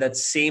propounded that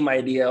same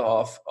idea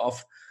of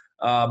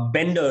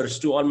benders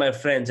to all my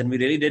friends, and we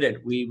really did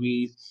it.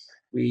 We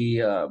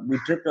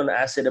tripped on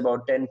acid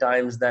about 10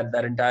 times that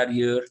entire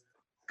year,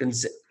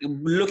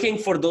 looking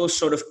for those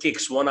sort of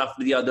kicks one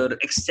after the other,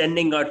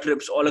 extending our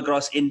trips all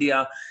across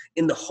India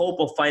in the hope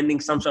of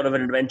finding some sort of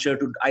an adventure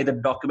to either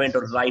document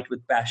or write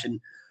with passion.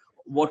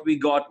 What we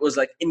got was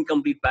like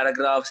incomplete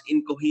paragraphs,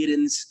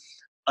 incoherence,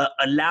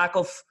 a lack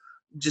of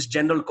just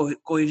general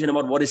cohesion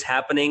about what is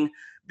happening.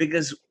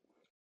 Because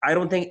I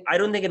don't think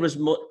it was.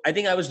 I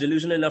think I was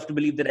delusional enough to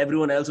believe that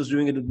everyone else was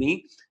doing it with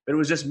me, but it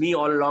was just me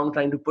all along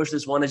trying to push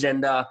this one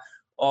agenda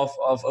of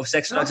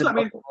sex, And drugs, also, and I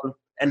mean, alcohol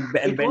and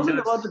it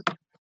wasn't benders. about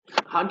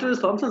Hunter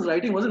Thompson's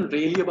writing wasn't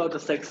really about the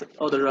sex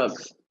or the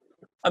drugs.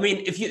 I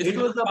mean, if you It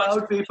look was about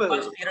past people.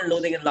 Fear and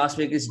Loathing in Las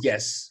Vegas,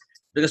 yes,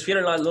 because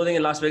Fear and Loathing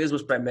in Las Vegas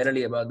was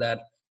primarily about that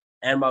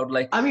and about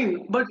like I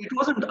mean, but it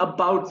wasn't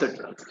about the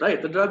drugs,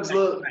 right? The drugs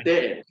were right.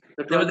 there.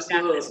 The They were the drugs were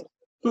catalyst.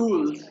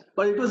 tools,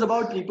 but it was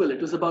about people.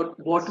 It was about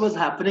what was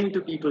happening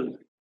to people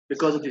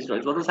because of these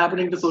drugs? What was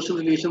happening to social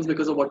relations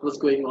because of what was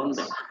going on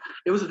there?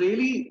 It was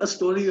really a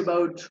story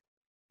about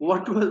where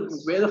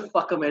the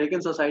fuck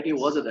American society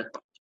was at that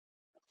point,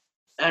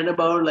 and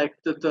about like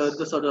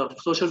the sort of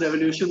social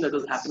revolution that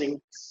was happening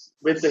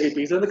with the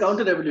hippies and the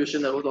counter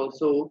revolution that was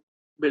also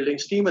building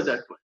steam at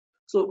that point.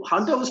 So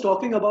Hunter was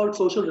talking about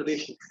social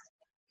relations.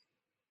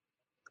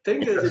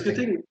 Thing is, if you Interesting.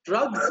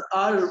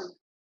 think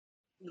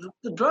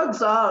the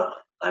drugs are,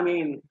 I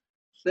mean,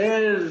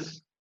 they're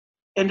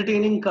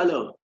entertaining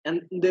color,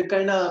 and they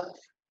kind of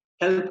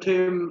helped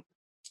him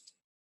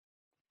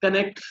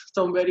connect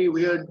some very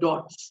weird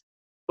dots.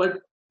 But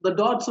the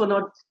dots were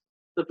not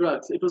the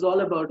drugs. It was all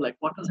about like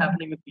what was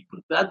happening with people.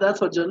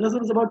 That's what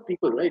journalism is about,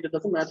 people, right? It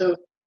doesn't matter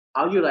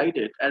how you write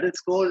it. At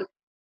its core,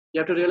 you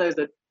have to realize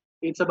that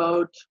it's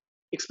about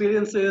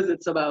experiences,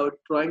 it's about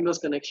drawing those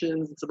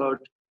connections, it's about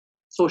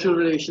social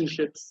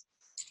relationships.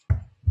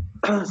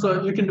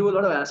 So you can do a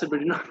lot of acid, but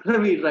you're not going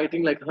to be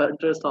writing like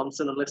Hunter S.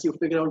 Thompson unless you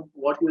figure out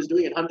what he was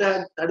doing. And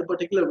Hunter had a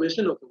particular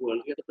vision of the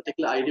world. He had a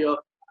particular idea of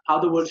how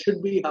the world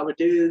should be, how it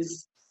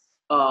is.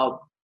 Uh,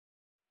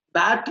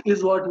 that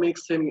is what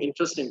makes him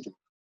interesting to me.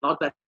 Not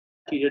that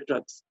he did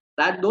drugs.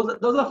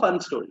 Those are fun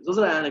stories. Those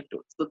are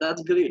anecdotes. So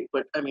that's great.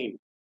 But I mean,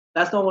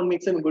 that's not what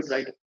makes him a good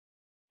writer.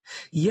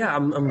 Yeah,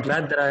 I'm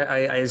glad that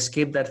I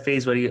escaped that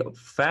phase very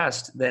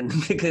fast then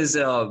because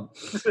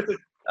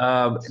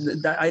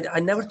I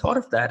never thought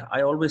of that.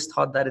 I always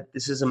thought that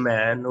this is a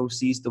man who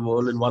sees the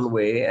world in one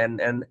way,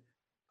 and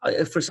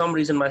for some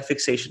reason my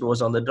fixation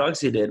was on the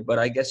drugs he did. But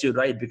I guess you're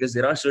right, because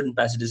there are certain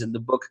passages in the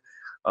book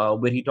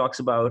where he talks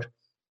about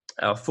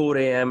 4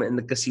 a.m. in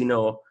the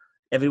casino.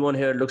 Everyone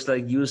here looks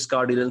like used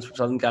car dealers from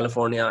Southern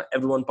California.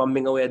 Everyone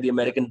pumping away at the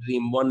American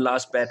dream. One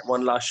last bet,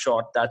 one last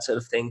shot, that sort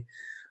of thing.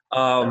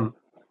 Um,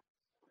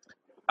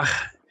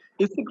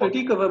 It's a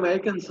critique of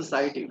American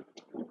society,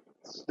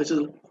 which is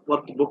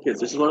what the book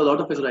is, which is what a lot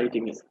of his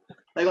writing is.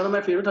 Like one of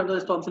my favorite Hunter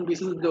S. Thompson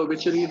pieces is the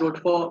obituary he wrote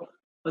for,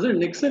 was it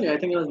Nixon? Yeah, I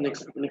think it was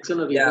Nixon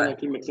or Reagan. yeah, I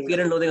keep mixing Fear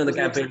them and up. Loathing on It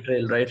the was Nixon.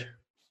 Campaign Trail,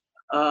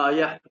 right?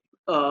 Yeah.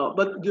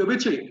 But the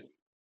obituary,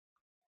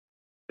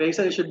 where he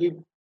said it should be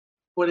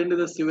put into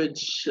the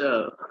sewage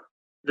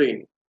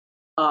drain.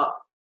 Uh,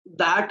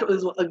 that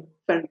is a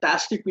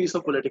fantastic piece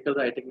of political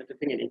writing that I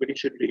think anybody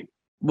should read.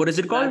 What is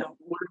it called?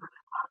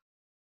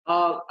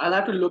 I'll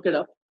have to look it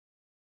up,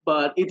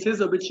 but it's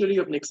his obituary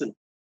of Nixon.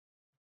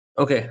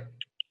 Okay.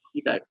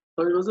 He died.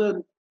 So it was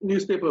a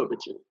newspaper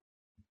obituary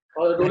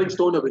or a Rolling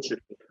Stone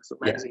obituary, so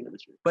Yeah. magazine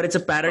obituary. But it's a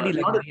parody.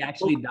 Like, Not did a he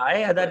actually book.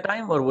 die at that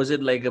time, or was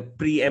it like a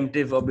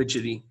preemptive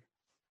obituary?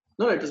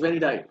 No, it was when he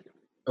died.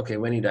 Okay,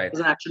 when he It died. was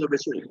an actual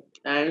obituary.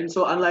 And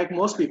so, unlike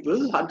most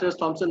people, Hunter S.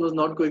 Thompson was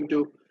not going to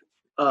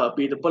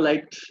be the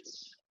polite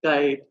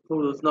guy who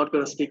was not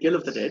going to speak ill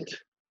of the dead.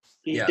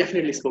 He Yeah.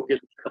 definitely spoke ill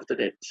of the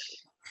dead.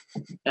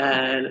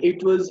 And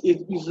it was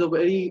a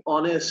very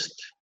honest,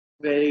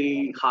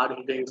 very hard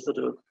hitting sort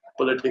of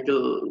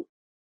political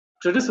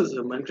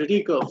criticism and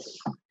critique of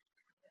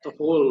the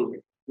whole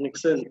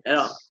Nixon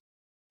era.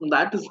 And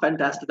that is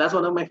fantastic. That's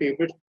one of my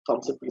favorite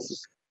Thompson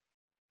pieces.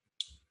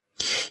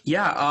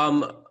 Yeah.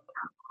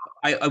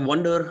 I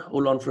wonder.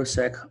 Hold on for a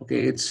sec.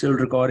 Okay, it's still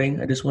recording.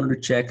 I just wanted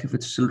to check if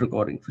it's still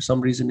recording. For some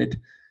reason, it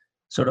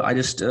sort of I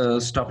just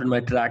stopped in my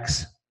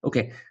tracks.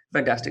 Okay,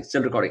 fantastic.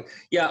 Still recording.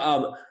 Yeah.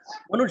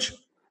 Manoj,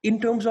 in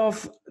terms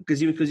of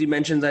because you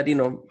mentioned that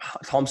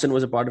Thompson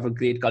was a part of a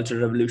great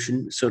cultural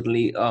revolution.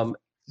 Certainly,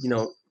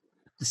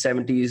 the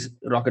 70s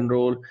rock and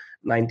roll,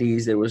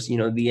 90s there was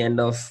the end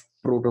of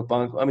proto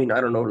punk. I mean,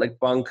 I don't know, like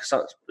punk,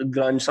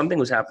 grunge, something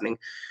was happening.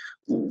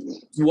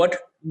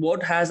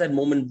 What has that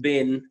moment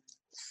been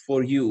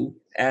for you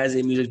as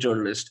a music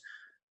journalist?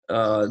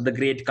 The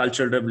great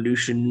cultural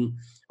revolution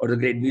or the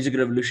great music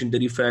revolution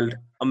that you felt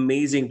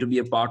amazing to be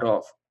a part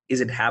of,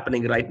 is it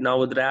happening right now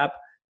with rap?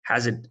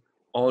 Has it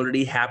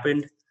already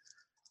happened?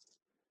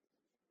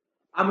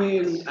 I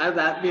mean, at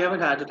that we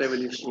haven't had a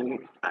revolution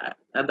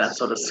at that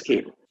sort of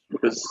scale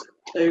because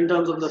in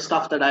terms of the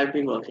stuff that I've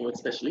been working with,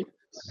 especially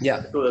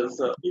Yeah.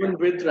 because even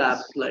with rap,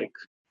 like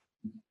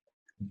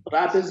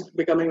rap is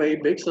becoming very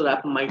big, so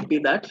rap might be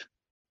that,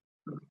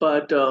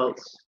 but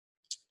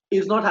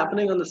it's not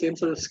happening on the same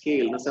sort of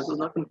scale. The sense is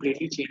not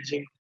completely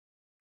changing.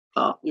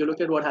 You look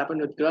at what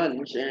happened with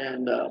grunge,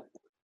 and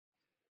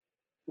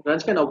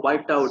grunge kind of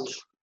wiped out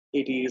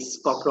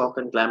 80s pop rock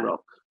and glam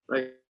rock,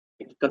 right?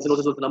 Guns N'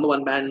 Roses was the number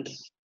one band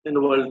in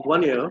the world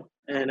 1 year,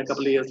 and a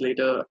couple of years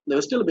later, they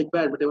were still a big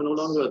band, but they were no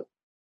longer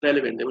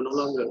relevant. They were no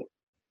longer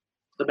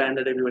the band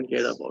that everyone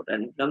cared about.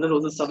 And Guns N'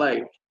 Roses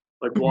survived,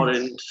 but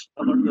Warrant,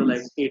 a lot of the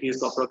like 80s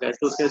pop rock guys,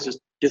 those guys just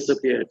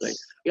disappeared. Right?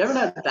 We haven't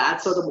had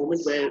that sort of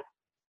moment where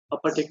a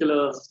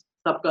particular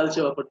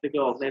subculture, a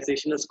particular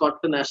organization has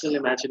got the national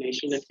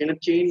imagination and kind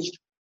of changed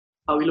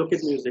how we look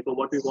at music or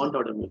what we want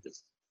out of music.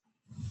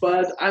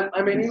 But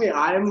anyway,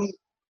 I'm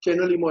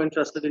generally more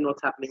interested in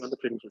what's happening on the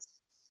fringes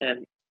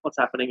and what's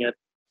happening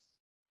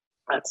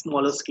at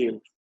smaller scale.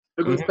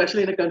 Because Mhm.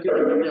 especially in a country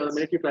like India, the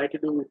minute you try to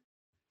do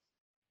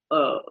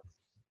a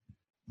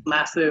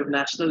massive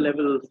national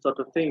level sort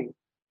of thing,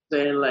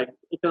 then like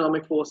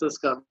economic forces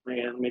come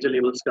in, major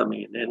labels come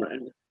in,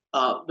 and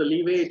the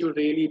leeway to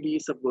really be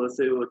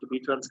subversive or to be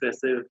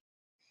transgressive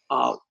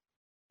uh,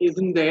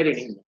 isn't there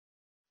anymore,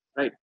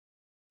 right?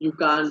 You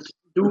can't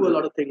do a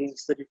lot of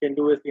things that you can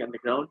do as the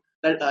underground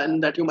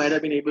and that you might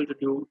have been able to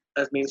do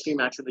as mainstream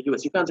acts in the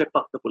US. You can't say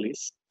fuck the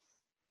police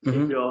if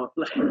Mm-hmm. you're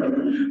like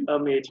a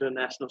major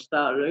national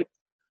star, right?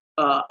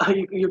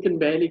 You can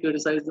barely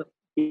criticize the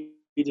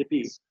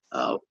BJP.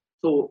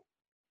 So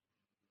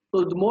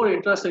so the more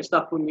interesting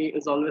stuff for me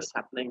is always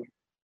happening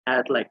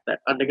at like that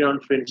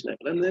underground fringe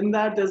level. And in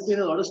that there's been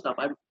a lot of stuff.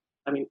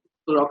 I mean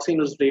the rock scene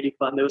was really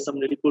fun. There was some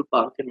really cool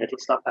punk and metal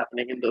stuff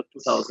happening in the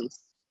 2000s.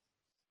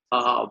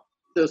 Uh,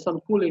 there's some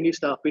cool indie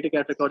stuff, Peter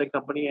Cat Recording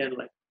Company, and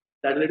like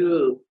that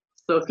little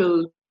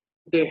circle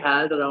they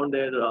had around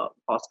their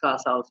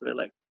podcast house where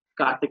like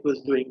Karthik was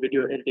doing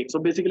video editing. So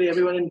basically,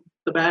 everyone in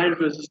the band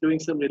was just doing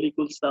some really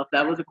cool stuff.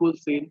 That was a cool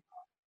scene.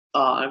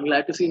 I'm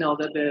glad to see now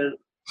that they're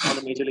on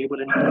a major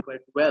label and doing quite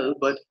well.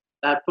 But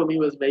that for me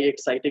was very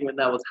exciting when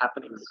that was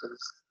happening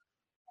because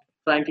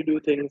trying to do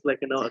things like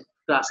in a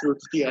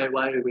grassroots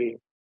DIY way.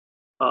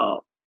 Uh,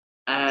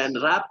 and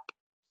rap,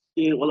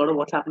 a lot of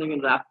what's happening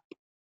in rap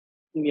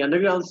in the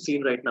underground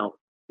scene right now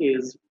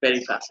is very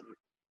fascinating.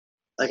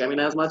 Like, I mean,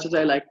 as much as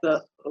I like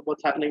the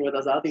what's happening with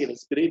Azadi, and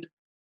it's great,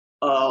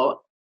 uh,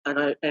 and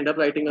I end up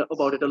writing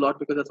about it a lot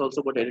because that's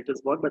also what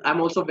editors want. But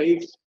I'm also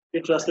very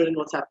interested in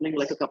what's happening,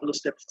 like a couple of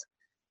steps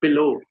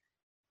below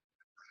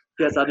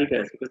the Azadi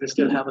guys, because they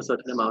still have a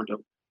certain amount of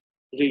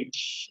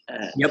reach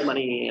and Yep.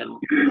 money,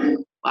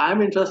 and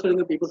I'm interested in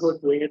the people who are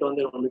doing it on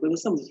their own because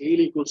there's some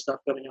really cool stuff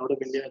coming out of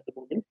India at the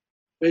moment,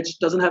 which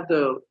doesn't have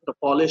the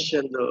polish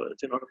and the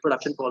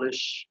production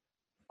polish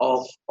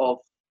of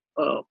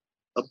uh,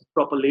 a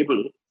proper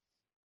label,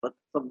 but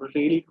some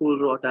really cool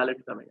raw talent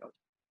coming out.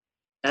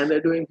 And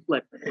they're doing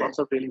like lots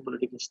of really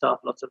political stuff,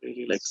 lots of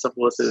really like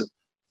subversive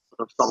sort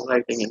of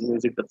songwriting and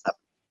music that's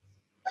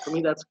happening. For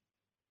me, that's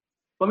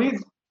for me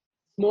it's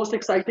most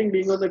exciting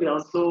being on the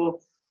ground floor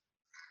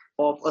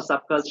of a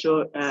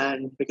subculture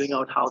and figuring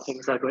out how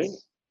things are going.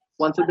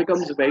 Once it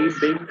becomes very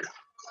big,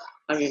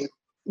 I mean,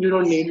 you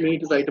don't need me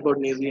to write about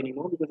Nazi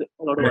anymore because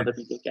a lot of Right. other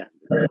people can.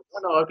 And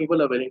a lot of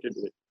people are willing to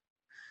do it.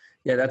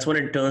 Yeah, that's when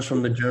it turns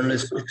from the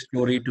journalistic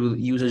story to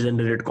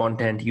user-generated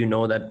content. You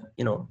know that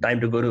time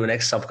to go to the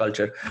next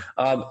subculture.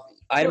 I So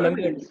I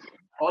remember. mean,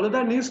 all of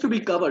that needs to be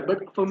covered.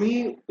 But for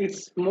me,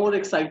 it's more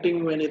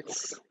exciting when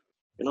it's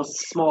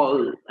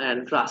small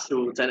and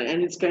grassroots, and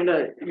it's kind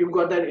of you've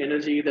got that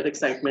energy, that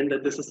excitement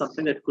that this is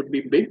something that could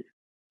be big,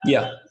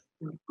 Yeah,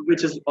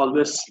 which is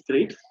always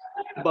great.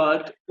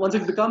 But once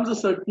it becomes a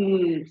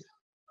certain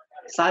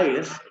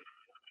size,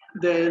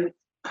 then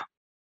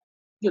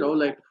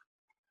like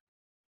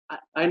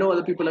I know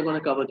other people are going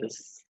to cover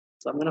this,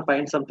 so I'm going to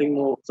find something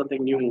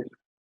new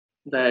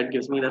that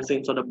gives me that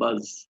same sort of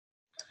buzz.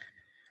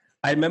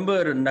 I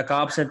remember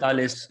Nakab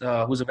Sentalis,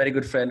 who's a very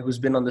good friend, who's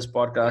been on this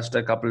podcast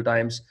a couple of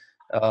times.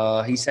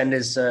 He sent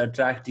his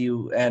track to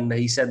you, and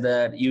he said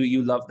that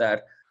you love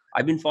that.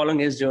 I've been following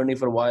his journey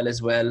for a while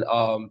as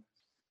well,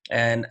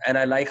 and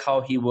I like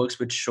how he works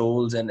with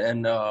shoals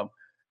and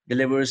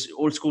delivers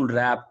old school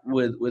rap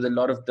with a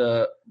lot of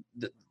the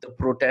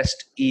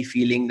protest e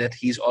feeling that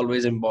he's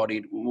always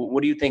embodied.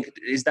 What do you think?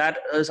 Is that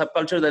a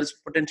subculture that is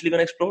potentially going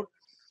to explode?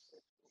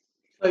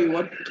 Sorry,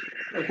 what?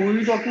 Who are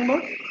you talking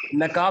about?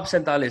 Nakab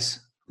Sentalis,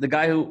 the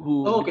guy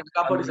who Oh, okay,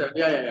 Kappal.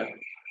 Yeah, yeah, yeah.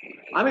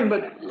 I mean,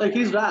 but like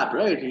he's rap,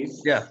 right?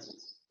 He's yeah.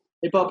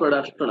 hip hop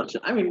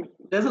production. I mean,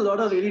 there's a lot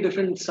of really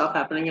different stuff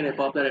happening in hip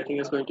hop that I think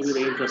is going to be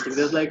very interesting.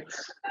 There's like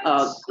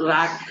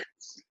Rack,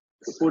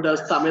 who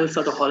does Tamil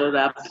sort of horror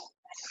rap.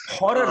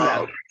 Horror Uh,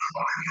 rap.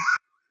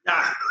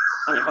 yeah,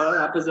 I mean, horror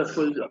rap is a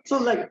full job. So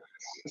like,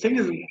 the thing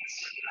is,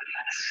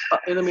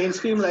 in the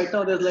mainstream right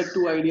now, there's like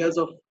two ideas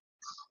of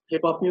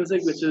hip hop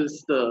music, which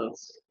is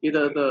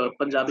either the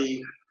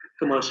Punjabi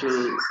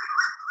commercial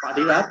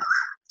party rap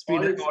Street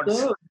or it's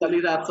records. the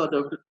gully rap sort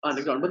of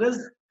underground. But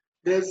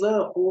there's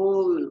a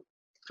whole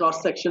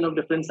cross section of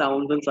different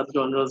sounds and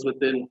subgenres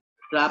within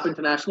rap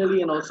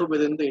internationally and also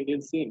within the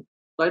Indian scene.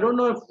 So I don't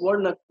know if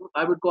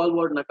I would call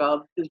what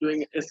Nakab is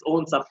doing its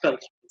own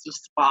subculture. It's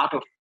just part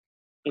of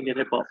Indian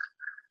hip hop.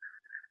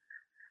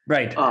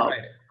 Right. Uh,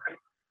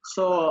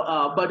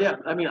 Right. but yeah,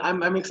 I mean,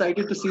 I'm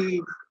excited to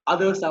see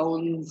other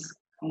sounds,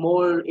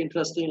 more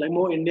interesting, like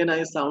more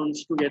Indianized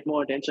sounds to get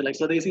more attention. Like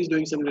Swadesi is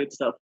doing some great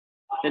stuff.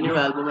 The new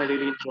album I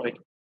really enjoyed.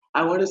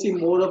 I want to see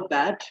more of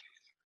that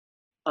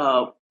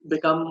uh,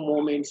 become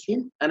more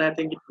mainstream, and I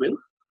think it will.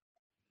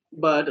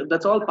 But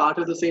that's all part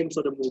of the same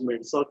sort of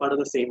movement. It's all part of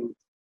the same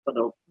sort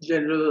of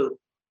general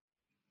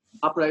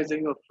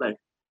uprising of like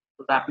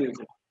rap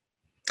music.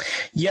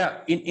 Yeah,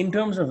 in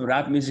terms of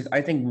rap music,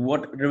 I think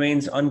what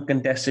remains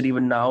uncontested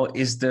even now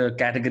is the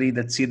category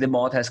that See the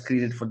Moth has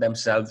created for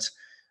themselves.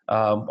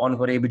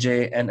 Encore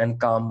Bijay and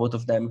Kam, both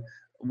of them,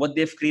 what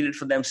they've created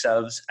for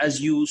themselves, as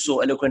you so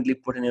eloquently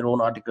put in your own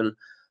article,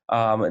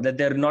 that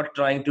they're not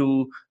trying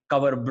to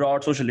cover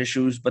broad social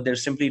issues, but they're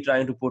simply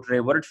trying to portray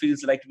what it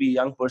feels like to be a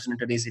young person in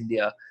today's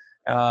India.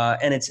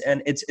 And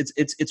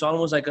it's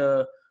almost like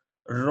a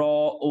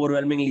raw,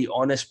 overwhelmingly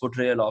honest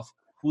portrayal of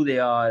who they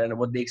are and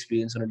what they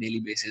experience on a daily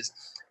basis.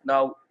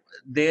 Now,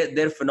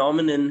 their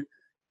phenomenon,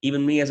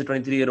 even me as a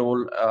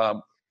 23-year-old,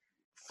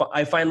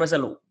 I find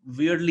myself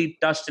weirdly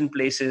touched in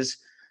places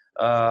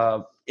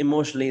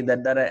emotionally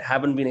that I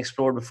haven't been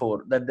explored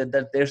before.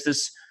 That there's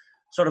this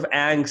sort of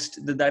angst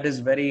that is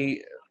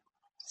very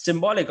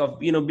symbolic of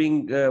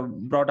being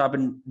brought up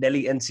in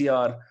Delhi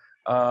NCR,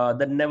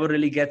 that never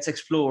really gets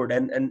explored.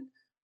 And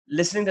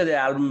listening to the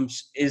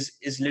albums is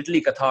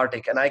literally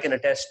cathartic, and I can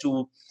attest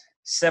to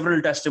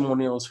several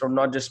testimonials from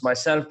not just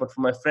myself but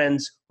from my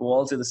friends who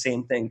all say the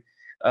same thing.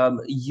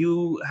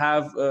 You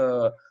have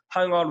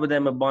hung out with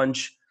them a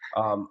bunch.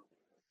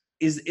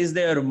 Is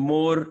there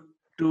more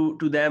to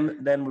them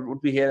than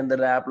what we hear in the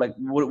rap? Like,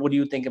 what do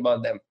you think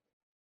about them?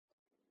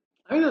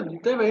 I mean,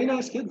 they're very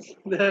nice kids.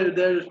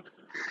 They're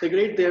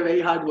great. They're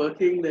very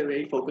hardworking. They're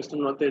very focused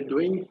on what they're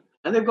doing,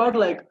 and they've got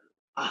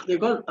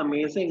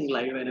amazing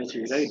live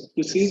energy. Right?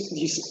 You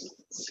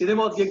see them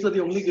all gigs are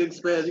the only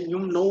gigs where you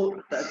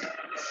know that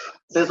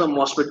there's a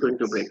mosh pit going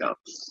to break out,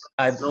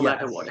 no Yeah,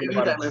 matter I've what. been Every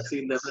part of time I've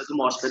seen them, there's a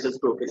mosh pit that's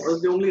broken. It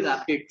was the only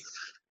rap gig.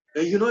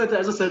 You know it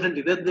as a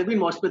certainty. There've been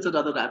mosh pits at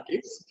other rap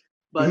gigs,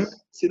 but that.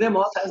 see them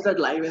all has that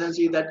live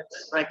energy that,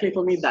 frankly,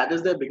 for me, that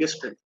is their biggest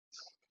strength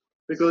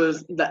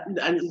because they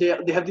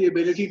have the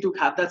ability to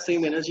have that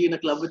same energy in a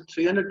club with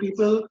 300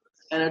 people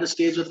and at a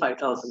stage with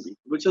 5,000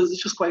 people, which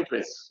is quite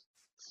rare.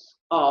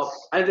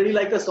 I really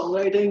like the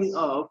songwriting.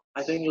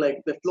 I think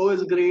like the flow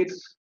is great,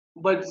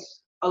 but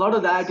a lot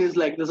of that is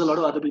like there's a lot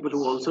of other people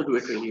who also do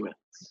it really well.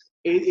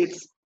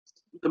 It's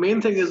the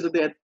main thing is that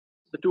they're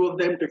the two of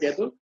them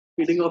together,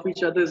 feeding off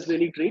each other is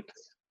really great,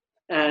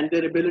 and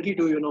their ability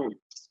to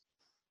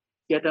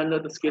get under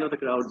the skin of the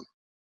crowd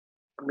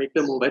and make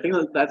them move. I think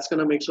that's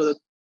gonna make sure that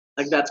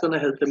like that's gonna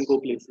help them go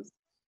places.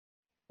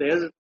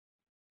 They're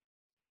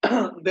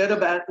they're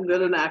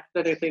an act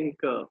that I think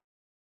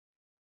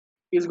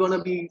is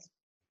gonna be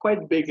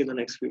quite big in the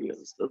next few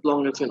years, as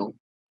long as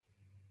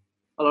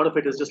a lot of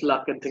it is just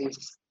luck and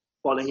things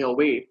falling your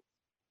way.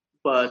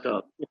 But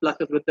if luck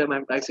is with them,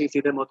 I actually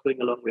see them out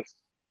going a long way.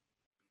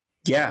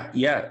 Yeah.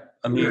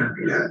 I mean,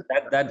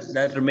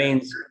 that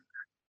remains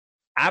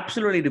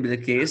absolutely to be the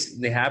case.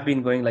 They have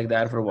been going like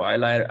that for a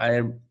while.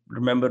 I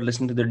remember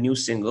listening to their new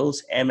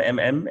singles,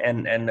 MMM,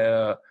 and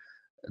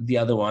the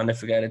other one, I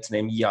forget its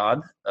name,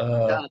 Yad.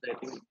 Yeah, I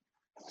think.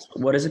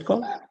 What is it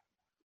called?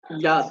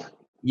 Yeah,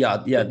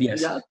 Yad. Yeah,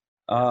 yes. yeah,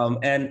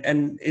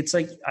 And it's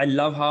like I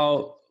love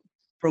how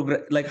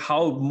like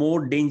how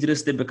more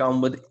dangerous they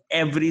become with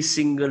every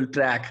single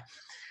track.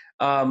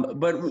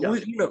 But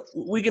yeah.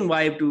 we can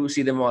vibe to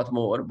see them out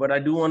more. But I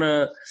do want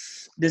to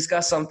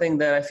discuss something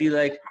that I feel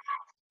like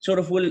sort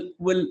of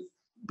will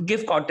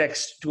give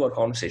context to our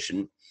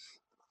conversation.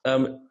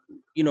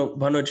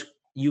 Bhanuj,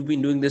 you've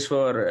been doing this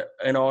for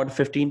an odd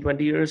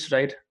 15-20 years,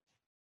 right?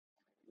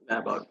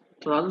 About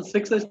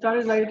 2006 I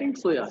started writing,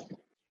 so yeah,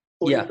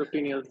 14, Yeah.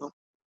 15 years now.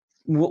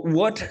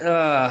 What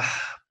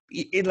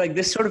like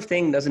this sort of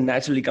thing doesn't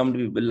naturally come to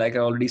people, like I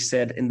already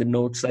said in the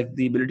notes, like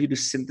the ability to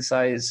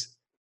synthesize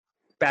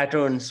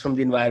patterns from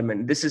the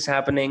environment. This is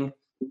happening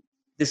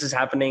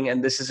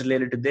and this is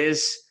related to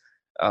this.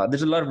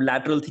 There's a lot of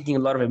lateral thinking, a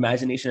lot of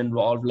imagination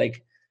involved.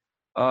 Like,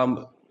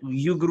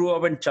 you grew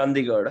up in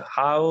Chandigarh.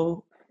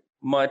 How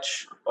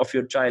much of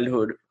your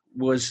childhood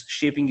was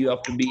shaping you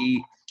up to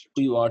be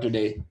who you are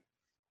today?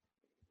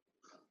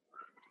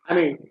 I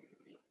mean,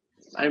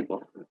 I'm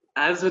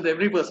as with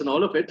every person,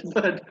 all of it.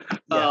 But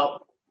Yeah.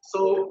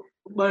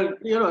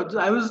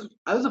 I was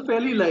a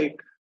fairly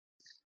like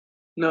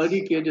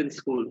nerdy kid in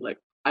school. Like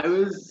I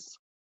was,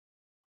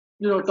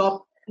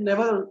 top,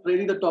 never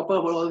really the topper,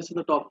 but always in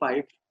the top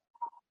five.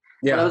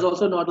 But I was Yeah.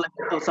 also not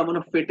like someone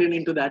to fit in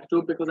into that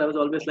group because I was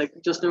always like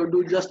just to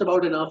do just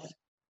about enough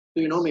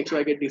to make sure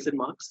I get decent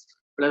marks.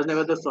 But I was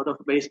never the sort of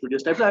very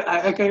studious type. So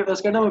I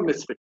was kind of a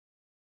misfit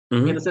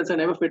in the Hmm. sense I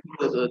never fit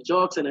with the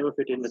jocks. I never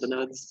fit in with the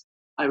nerds.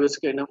 I was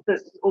kind of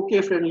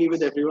okay, friendly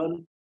with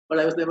everyone, but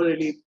I was never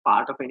really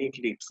part of any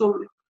clique.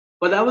 So,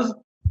 but that was,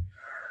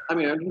 I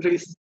mean, I didn't really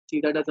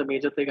see that as a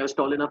major thing. I was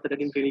tall enough that I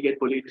didn't really get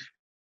bullied.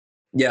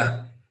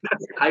 Yeah.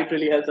 Height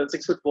really helps. I'm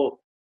 6'4",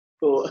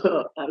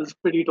 so I was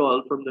pretty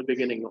tall from the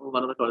beginning.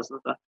 One of the causes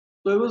of that.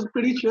 So it was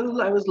pretty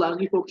chill. I was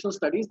largely focused on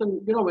studies,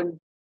 and when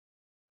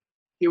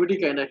puberty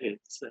kind of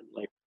hits and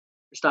like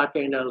you start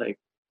kind of like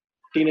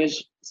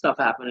teenage stuff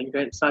happen and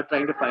you start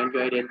trying to find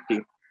your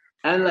identity.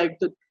 And like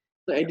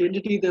the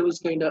identity that was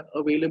kind of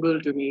available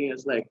to me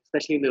is like,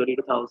 especially in the early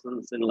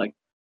 2000s in like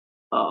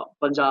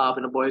Punjab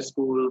in a boys'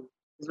 school,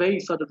 it's very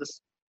sort of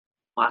this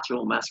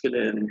macho,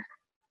 masculine,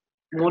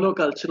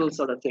 monocultural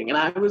sort of thing. And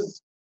I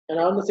was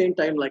around the same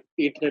time like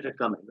the internet had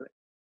come in,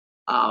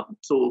 right?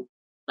 So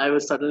I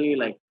was suddenly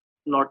like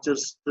not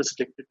just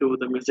restricted to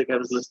the music I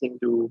was listening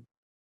to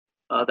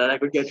that I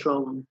could get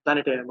from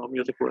Planet M or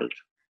Music World,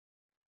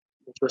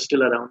 which was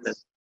still around then.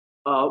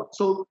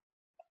 So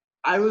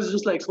I was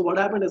just like, so what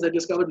happened is I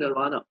discovered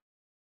Nirvana.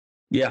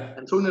 Yeah.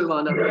 And through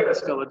Nirvana, I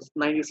discovered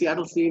 90s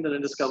Seattle scene and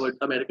then discovered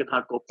American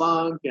hardcore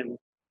punk and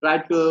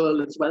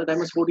Radical. And so by the time I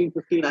was 14,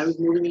 15, I was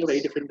moving in a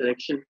very different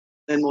direction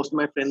than most of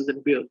my friends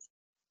and peers.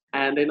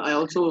 And then I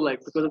also, like,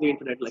 because of the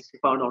internet, like, we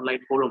found online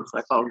forums.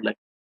 I found, like,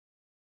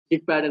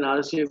 Kickpad and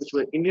RSJ, which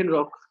were Indian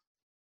rock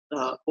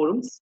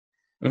forums.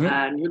 Hmm.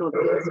 And,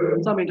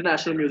 there's some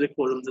international music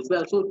forums as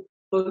well. So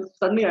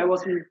suddenly I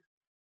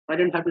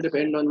didn't have to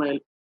depend on my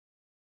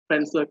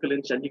friend circle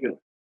in Chandigarh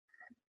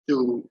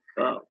to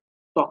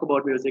talk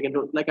about music and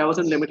like I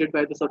wasn't limited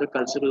by the sort of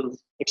cultural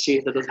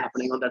exchange that was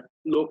happening on that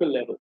local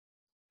level.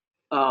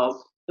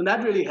 And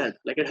that really helped.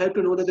 Like it helped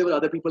to know that there were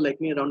other people like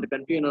me around the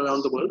country and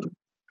around the world.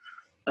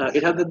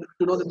 It helped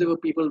to know that there were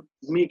people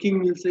making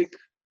music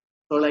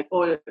or like,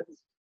 oh,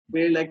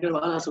 we like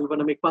Nirvana, so we're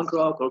gonna make punk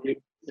rock, or we're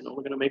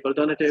gonna make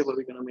alternative, or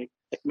we're gonna make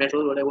like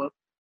metal, whatever.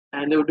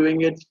 And they were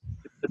doing it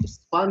was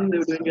fun. They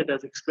were doing it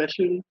as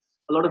expression.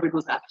 A lot of it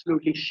was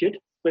absolutely shit,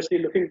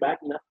 especially looking back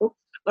now.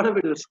 A lot of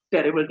it was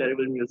terrible,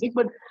 terrible music,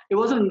 but it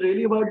wasn't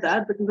really about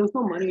that because there was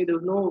no money, there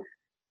was no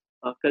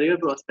career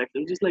prospect. It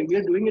was just like we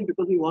are doing it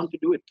because we want to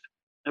do it,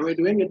 and we're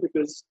doing it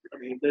because I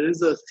mean there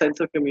is a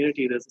sense of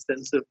community. There's a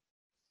sense of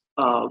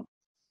um,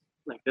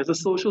 like there's a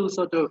social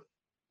sort of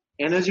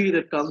energy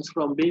that comes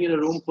from being in a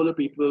room full of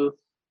people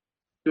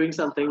doing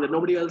something that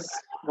nobody else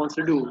wants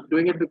to do.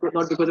 Doing it because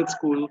not because it's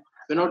cool.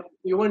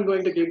 You weren't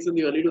going to gigs in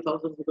the early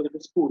 2000s because it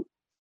was cool.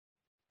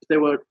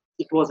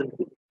 It wasn't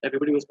cool.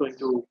 Everybody was going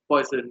to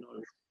Poison or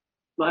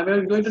no, I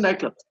mean going to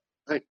nightclubs.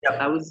 Right. I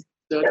Yeah. was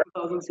the early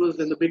 2000s was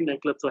when the big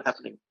nightclubs were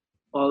happening.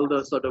 All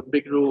the sort of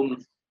big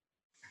room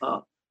uh,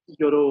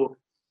 Euro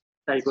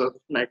type of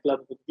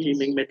nightclubs with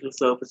gleaming metal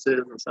surfaces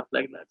and stuff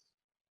like that.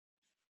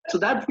 So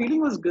that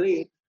feeling was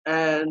great.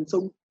 And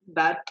so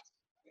that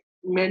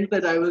meant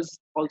that I was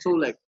also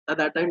like at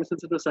that time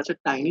since it was such a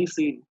tiny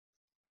scene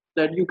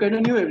that you kind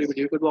of knew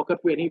everybody. You could walk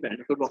up to any band.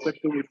 You could walk up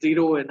to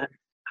Zero and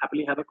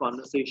happily have a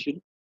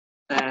conversation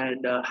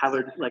and have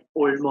a like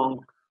old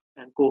monk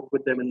and cope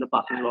with them in the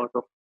parking lot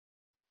of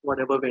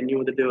whatever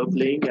venue that they were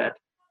playing at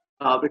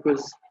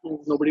because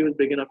nobody was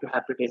big enough to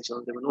have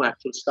potential. There were no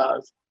actual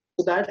stars.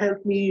 So that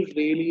helped me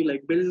really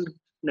like build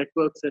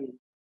networks and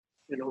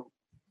you know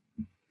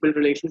build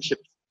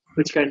relationships,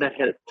 which kind of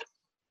helped.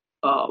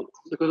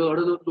 Because a lot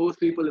of those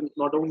people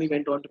not only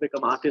went on to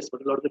become artists,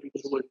 but a lot of the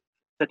people who were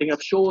setting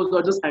up shows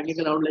or just hanging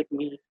around like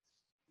me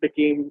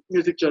became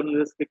music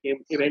journalists,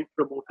 became event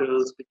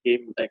promoters,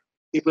 became like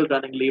people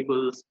running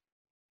labels.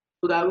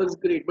 So that was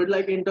great. But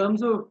like in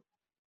terms of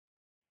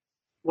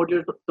what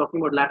you're talking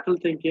about, lateral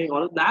thinking,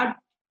 all of that,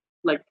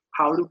 like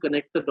how to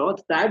connect the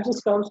dots, that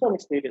just comes from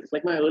experience.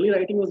 Like my early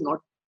writing was not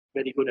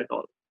very good at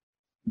all.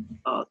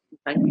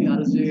 Thankfully,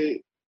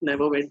 RSJ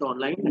never went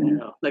online.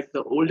 Like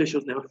the old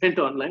issues never went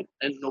online,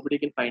 and nobody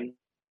can find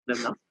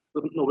them now.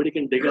 So nobody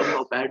can dig up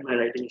how bad my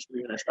writing used to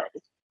be when I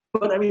started.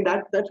 But I mean,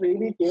 that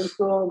really came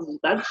from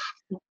that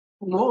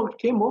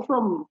came more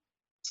from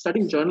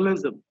studying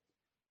journalism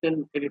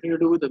than anything to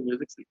do with the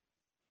music scene.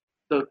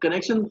 The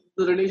connection,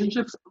 the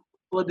relationships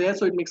were there,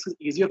 so it makes it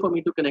easier for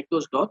me to connect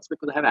those dots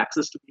because I have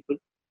access to people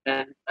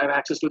and I have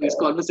access to these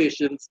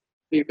conversations.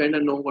 So you kind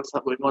of know what's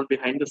going on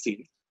behind the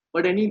scenes.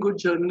 But any good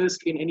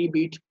journalist in any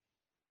beat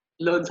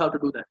learns how to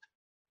do that.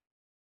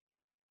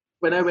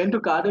 When I went to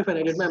Cardiff and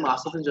I did my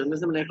master's in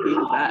journalism and I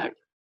came back,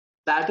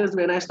 that is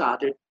when I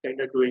started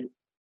kind of doing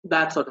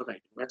that sort of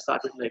writing. I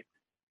started like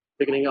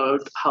figuring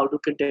out how to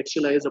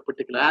contextualize a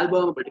particular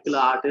album, a particular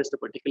artist, a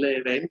particular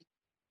event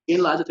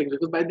in larger things.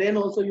 Because by then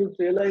also you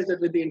realize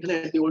that with the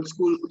internet, the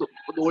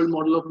old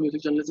model of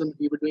music journalism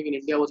we were doing in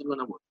India wasn't going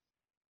to work.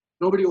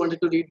 Nobody wanted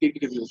to read gig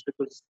reviews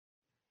because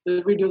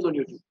there's videos on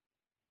YouTube.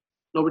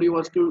 Nobody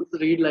wants to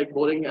read like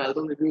boring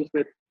album reviews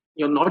with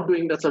you're not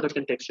doing that sort of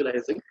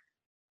contextualizing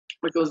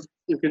because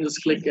you can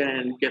just click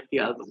and get the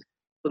album.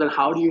 So then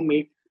how do you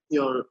make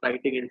your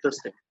writing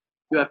interesting?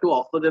 You have to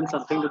offer them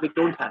something that they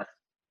don't have.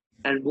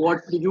 And what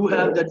you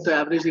have that the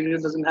average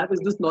Indian doesn't have is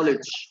this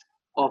knowledge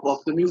of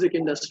the music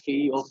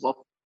industry, of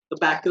the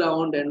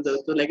background and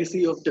the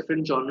legacy of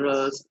different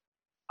genres,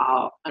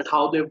 and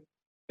how they've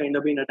kind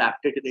of been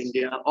adapted in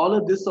India. All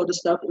of this sort of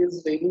stuff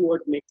is really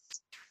what makes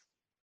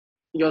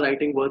your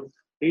writing worth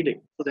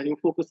reading. So then you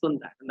focus on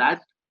that. And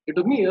that it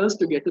took me years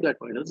to get to that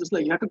point. It's just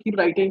like you have to keep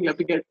writing, you have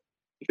to get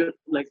if you're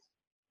like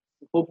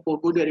hope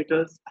for good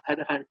editors. I had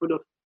a handful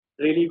of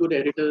really good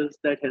editors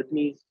that helped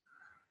me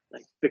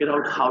like figure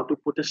out how to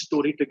put a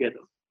story together.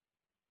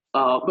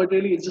 But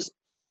really, it's just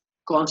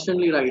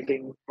constantly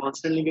writing,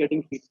 constantly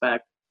getting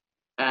feedback,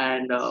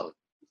 and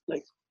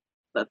like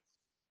that.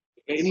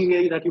 Any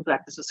way that you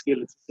practice a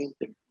skill, it's the same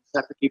thing.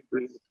 You have to keep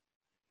doing it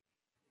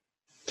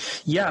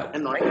Yeah,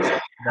 and not thank you so just.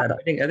 much for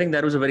that. I think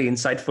that was a very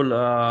insightful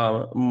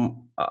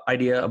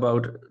idea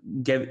about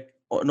give,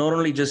 not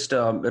only just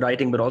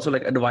writing, but also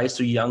like advice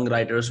to young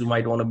writers who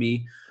might want to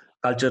be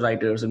culture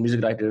writers and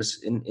music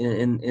writers in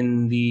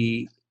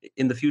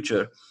the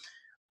future.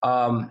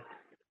 Um,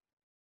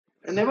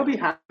 And never be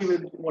happy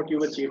with what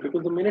you've achieved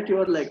because the minute you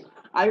are like,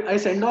 I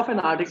send off an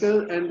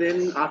article and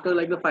then after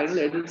like the final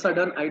edits are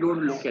done, I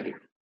don't look at it.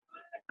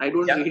 I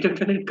don't Yeah. read it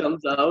when it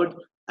comes out.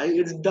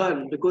 It's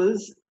done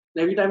because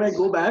every time I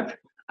go back,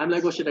 I'm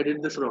like, oh shit, I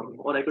did this wrong,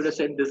 or I could have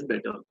said this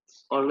better,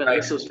 or well,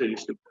 Right. this was really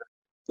stupid.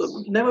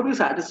 So never be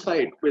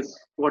satisfied with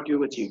what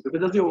you've achieved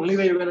because that's the only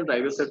way you're going to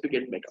drive yourself to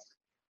get better.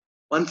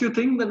 Once you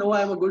think that, oh,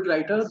 I'm a good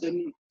writer,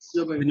 then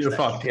you're going Then to you're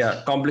stagnate. fucked.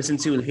 Yeah.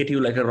 Complacency will hit you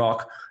like a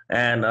rock,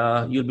 and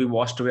you'll be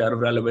washed away out of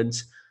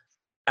relevance.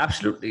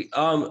 Absolutely.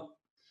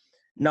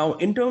 Now,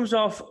 in terms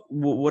of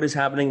what is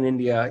happening in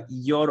India,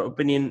 your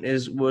opinion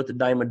is worth a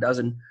dime a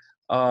dozen.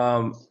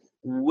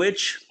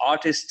 Which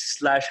artists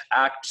slash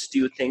acts do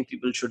you think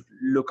people should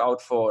look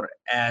out for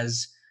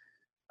as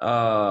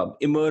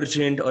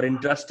emergent or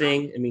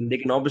interesting? I mean, they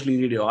can obviously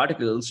read your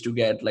articles to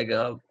get like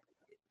a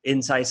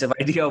incisive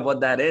idea of what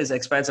that is,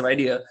 expansive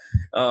idea.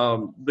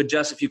 But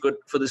just if you could,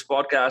 for this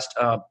podcast,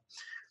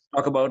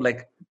 talk about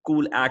like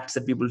cool acts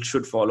that people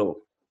should follow.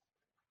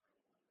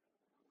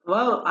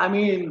 Well, I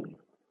mean,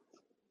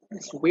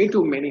 it's way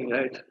too many,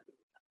 right?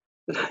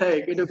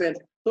 Like it depends.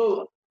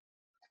 So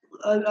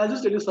I'll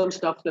just tell you some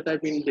stuff that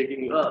I've been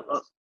digging.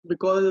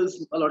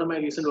 Because a lot of my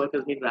recent work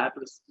has been rap.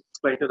 It's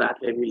quite a rap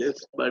heavy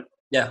list, but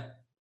Yeah.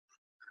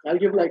 I'll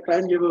give like try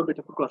and give a bit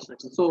of a cross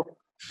section. So,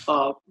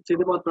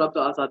 Siddharth Prabhu,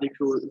 the Azadi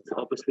crew is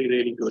obviously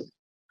really good.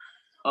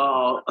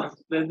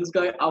 There's this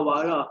guy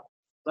Awara,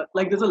 but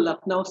like there's a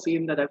Lucknow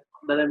scene that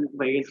I'm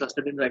very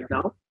interested in right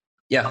now.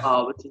 Yeah.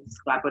 Which is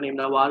rapper named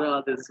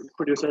Awara. There's a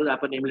producer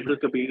rapper named Little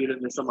Kabir,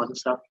 and there's some other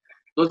stuff.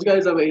 Those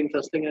guys are very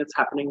interesting, and it's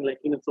happening like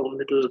in its own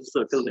little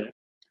circle there.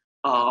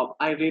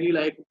 I really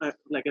like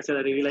I said,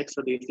 I really like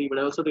Swadesi, but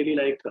I also really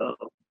like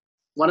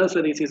one of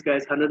Swadesi's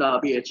guys, 100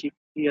 RBH.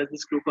 He has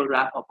this group called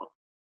Rap Hopper,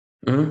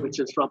 Mhm. which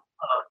is from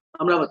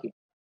Amravati,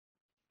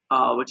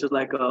 which is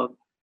like a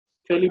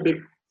fairly big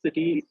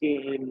city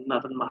in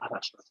northern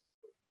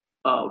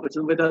Maharashtra, which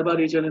is Vidarbha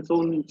region, its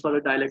own sort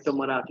of dialect of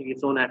Marathi,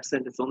 its own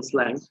accent, its own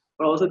slang.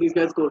 But also these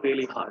guys go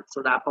really hard.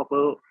 So Rap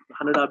Hopper,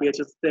 100 RBH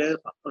is there,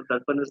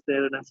 Darpan is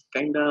there, and I'm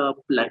kind of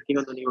blanking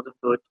on the name of the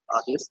third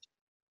artist.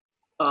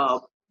 Uh,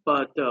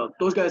 but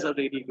those guys are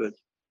really good.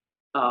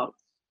 Uh,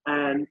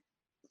 and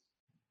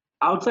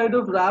outside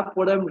of rap,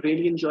 what I'm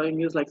really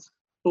enjoying is like,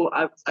 so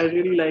I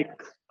really like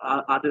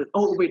artists.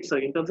 Oh, wait,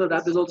 sorry. In terms of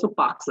rap, there's also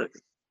Park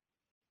Circus,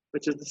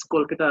 which is this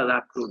Kolkata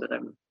rap crew that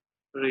I'm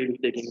really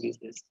digging these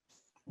days.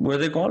 What are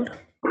they called?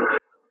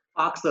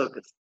 Park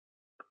Circus.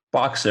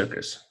 Park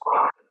Circus.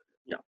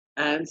 Yeah.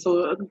 And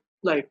so,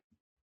 like,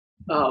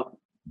 uh,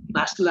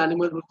 National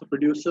Animal, who's the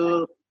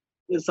producer,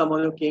 is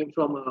someone who came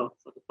from a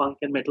sort of punk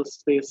and metal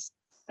space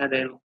and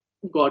then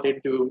got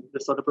into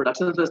this sort of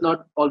production. So it's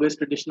not always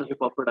traditional hip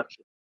hop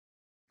production.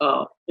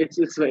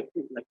 It's very,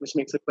 like, which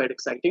makes it quite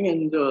exciting.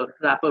 And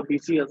rapper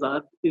BC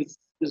Azad is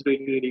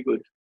really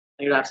good.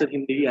 And he raps in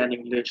Hindi and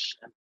English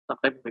and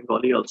sometimes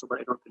Bengali also,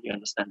 but I don't really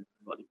understand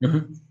Bengali.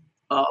 Mhm.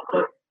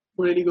 But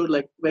really good,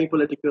 like very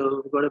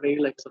political. Got a very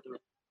like sort of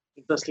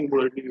interesting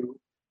worldview.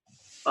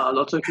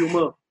 Lots of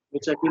humor,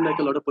 which I feel like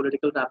a lot of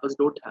political rappers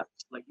don't have.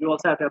 Like you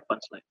also have to have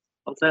punchline.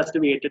 Also has to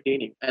be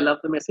entertaining. I love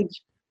the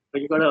message,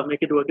 but you gotta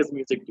make it work as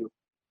music too.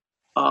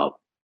 Uh,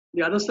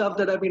 the other stuff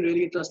that I've been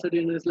really interested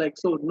in is like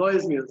so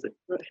noise music,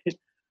 right?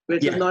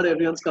 Which is Yeah. not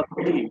everyone's cup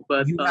of tea.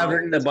 But You have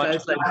written a this bunch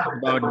guy's of like, pieces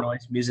about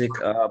noise music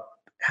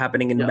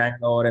happening in yeah,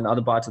 Bangalore and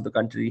other parts of the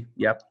country.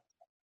 Yep.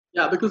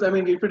 yeah, because I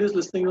mean, Reproduce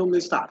Listening Room, we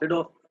started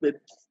off with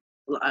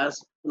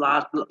as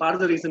last part of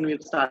the reason we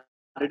started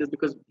is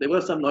because there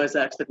were some noise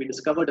acts that we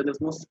discovered, and there's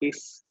no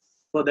space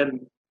for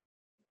them.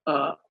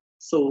 Uh,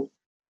 so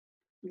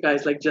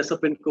guys like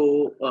Jessup and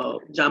Co,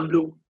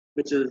 Jamblu,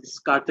 which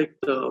is Karthik,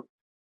 the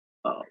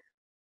uh,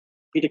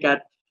 Peter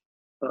Cat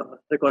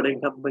recording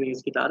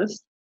company's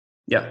guitarist.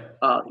 Yeah.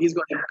 He's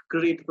got a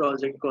great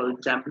project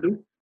called Jamblu,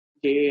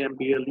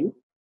 Jamblu.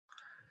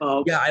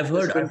 Yeah, I've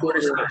heard. Jessup I've and Co. heard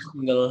his new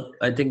single.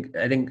 I think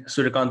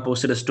Surikant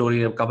posted a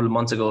story a couple of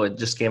months ago. It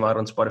just came out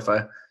on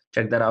Spotify.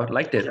 Check that out.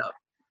 Liked it. Yeah,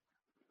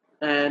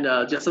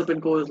 and Jessup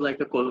and Co. is like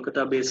a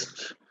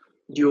Kolkata-based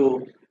duo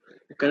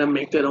who kind of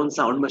make their own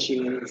sound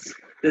machines.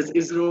 There's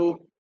Isro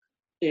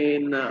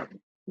in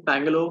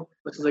Bangalore,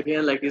 which is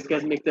again like these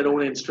guys make their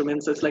own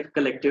instruments. So it's like a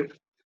collective.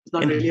 It's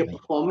not really a Interesting.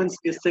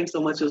 performance-based thing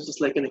so much as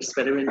just like an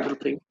experimental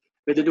thing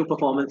where they do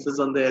performances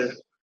on their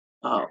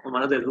on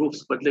one of their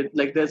roofs. But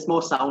like there's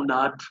more sound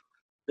art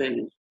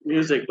than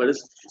music, but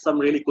it's some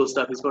really cool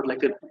stuff. He's got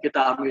like a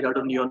guitar made out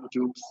of neon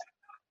tubes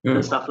and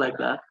Mm. stuff like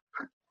that.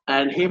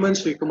 And Hemant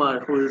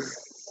Srikumar, who is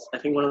I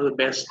think one of the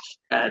best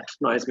at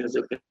noise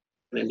music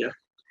in India.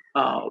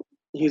 Uh,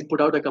 he's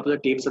put out a couple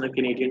of tapes on a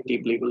Canadian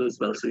tape label as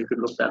well, so you could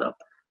look that up.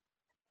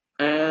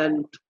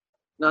 And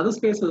another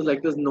space is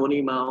like this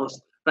Noni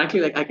Mouse.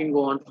 Frankly, like I can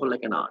go on for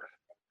like an hour.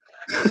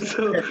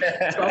 So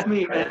stop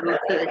me, man.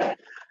 Like,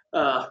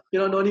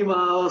 Noni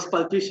Mouse,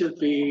 Palti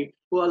Shilpi,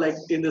 who are like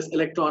in this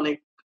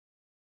electronic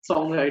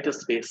songwriter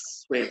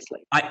space where it's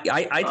like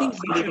I think we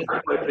somebody should can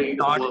write poetry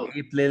start over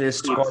a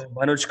playlist beats. called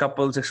Bhanuj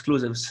Kappal's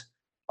Exclusives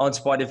on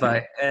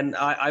Spotify, and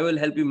I will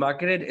help you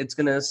market it. It's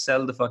gonna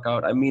sell the fuck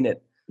out. I mean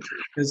it.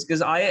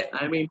 Because I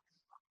I mean,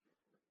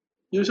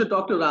 you should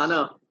talk to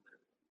Rana.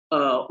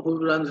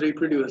 who runs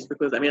Reproduce,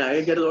 because I mean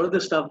I get a lot of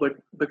this stuff, but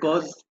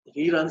because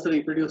he runs the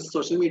Reproduce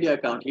social media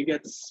account, he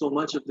gets so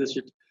much of this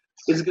shit.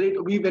 It's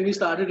great. When we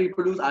started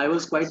Reproduce, I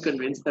was quite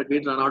convinced that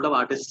we'd run out of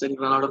artists and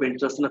run out of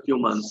interest in a few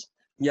months.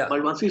 Yeah.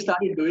 But once we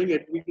started doing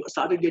it, we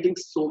started getting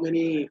so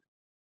many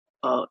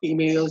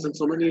emails and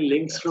so many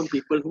links from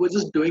people who were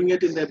just doing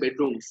it in their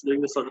bedrooms,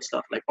 doing this sort of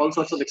stuff, like all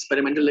sorts of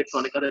experimental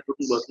electronica that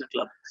wouldn't work in a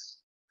club.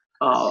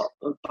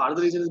 Part of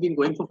the reason it's been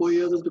going for 4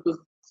 years is because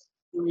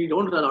we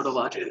don't run out of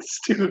artists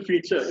to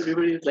feature.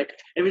 Everybody's like,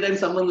 every time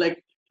someone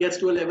like gets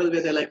to a level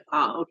where they're like,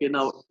 okay,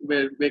 now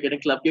we're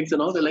getting club gigs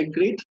and all, they're like,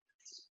 great,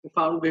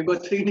 we've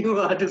got 3 new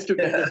artists to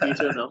kind of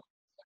feature now.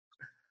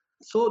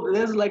 So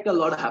there's like a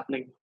lot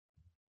happening.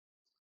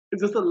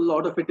 It's just a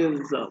lot of it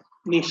is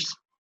niche.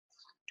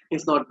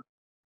 It's not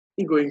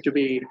going to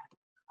be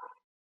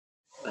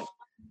like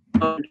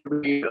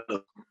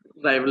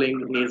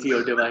rivaling Nazi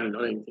or Divine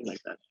or anything like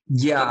that.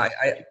 Yeah,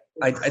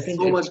 I think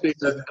So it much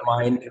takes a greater. certain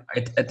mind.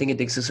 I think it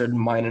takes a certain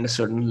mind and a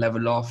certain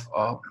level of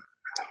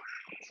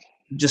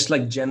just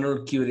like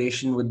general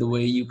curation with the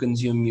way you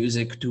consume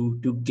music to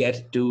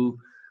get to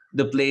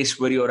the place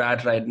where you're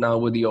at right now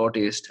with your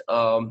taste.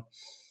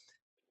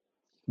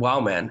 Wow,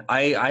 man,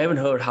 I haven't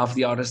heard half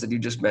the artists that you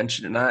just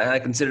mentioned, and I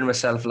consider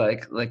myself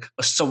like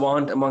a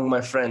savant among my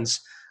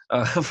friends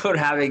for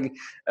having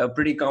a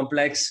pretty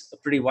complex,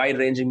 pretty wide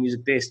ranging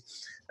music taste.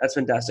 That's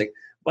fantastic.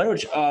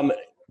 Bhanuj,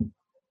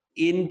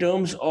 in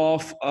terms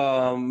of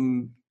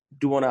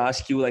do want to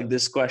ask you like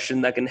this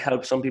question that can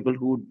help some people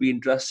who would be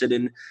interested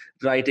in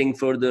writing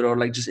further or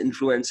like just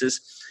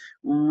influences.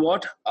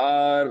 What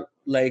are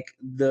like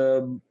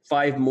the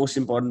five most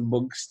important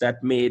books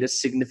that made a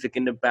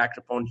significant impact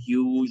upon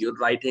you, your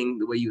writing,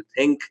 the way you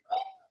think?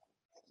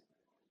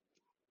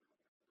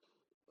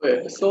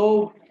 Okay,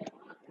 so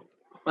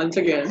once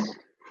again,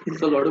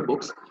 it's a lot of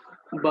books,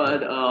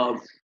 but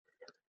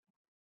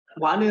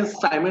one is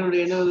Simon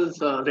Reynolds'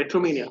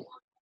 Retromania.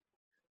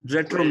 Which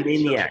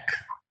Retromaniac.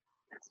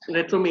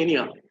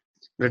 Retromania,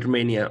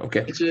 Retromania.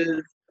 Okay. which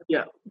is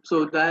yeah.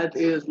 So that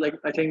is like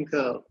I think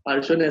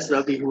Arjun S.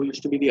 Ravi, who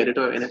used to be the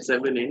editor of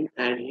NH7 in,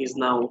 and he's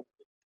now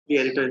the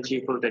editor in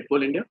chief of Red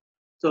Bull India.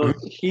 So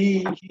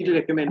Mhm. he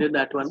recommended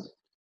that one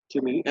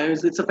to me, and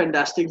it's a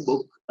fantastic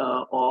book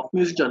of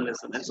music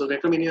journalism. And so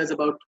Retromania is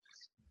about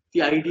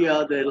the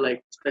idea that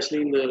like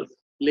especially in the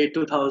late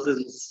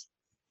 2000s,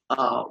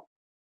 uh,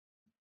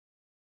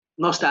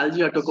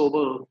 nostalgia took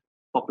over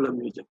popular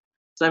music.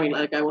 So I mean,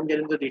 like I won't get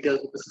into details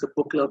because it's a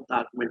book club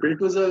argument, but it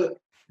was a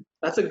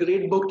that's a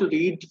great book to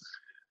read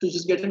to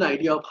just get an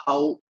idea of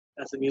how,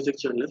 as a music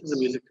journalist, as a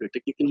music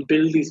critic, you can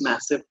build these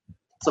massive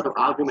sort of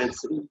arguments.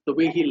 The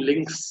way he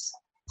links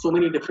so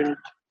many different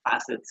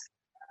facets,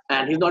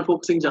 and he's not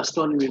focusing just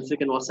on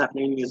music and what's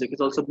happening in music.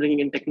 He's also bringing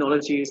in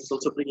technologies. He's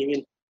also bringing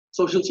in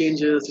social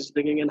changes. He's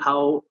bringing in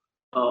how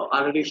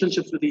our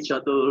relationships with each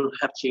other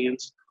have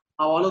changed.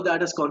 How all of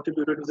that has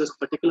contributed to this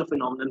particular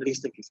phenomenon that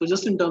he's thinking. So,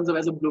 just in terms of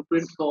as a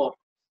blueprint for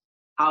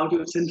how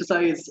to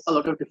synthesize a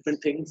lot of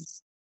different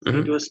things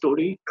into Mhm. a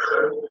story,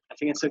 I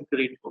think it's a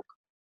great book.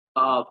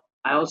 Uh,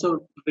 I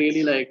also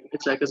really like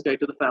Hitchhiker's Guide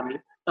to the Family,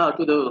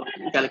 to the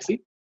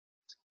Galaxy,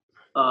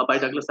 by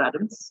Douglas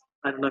Adams.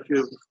 I don't know if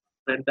you've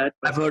read that,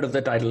 but I've heard of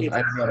the title. it's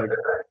I've heard it.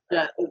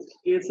 yeah,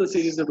 it's a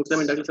series of books. I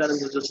mean, Douglas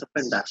Adams is just a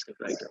fantastic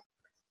writer.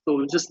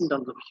 So just in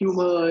terms of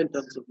humor, in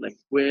terms of like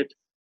wit,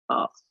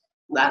 uh,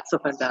 that's a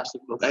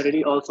fantastic book. I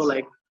really also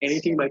like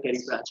anything by Terry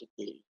Pratchett,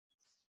 really.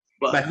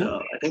 By But who?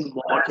 I think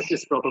Mort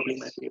is probably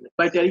my favorite.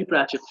 By Terry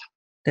Pratchett.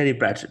 Terry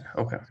Pratchett.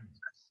 Okay.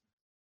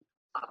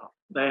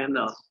 Then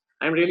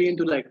I'm really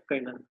into like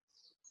kind of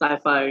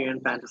sci-fi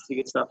and fantasy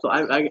and stuff. So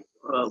I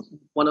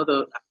one of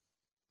the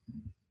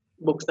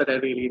books that I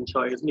really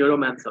enjoy is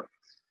Neuromancer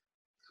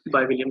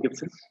by William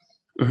Gibson,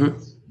 Hmm.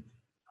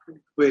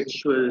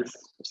 which is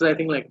I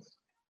think like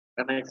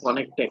an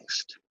iconic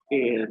text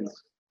in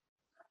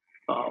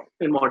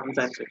modern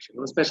science fiction,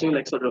 especially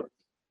like sort of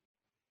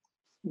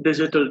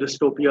digital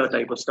dystopia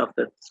type of stuff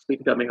that's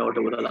been coming out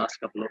over the last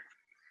couple of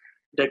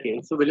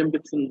decades. So William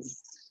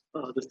Gibson's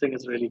this thing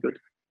is really good.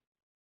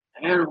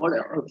 And what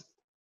else?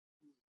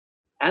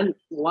 And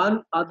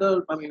one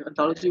other, I mean,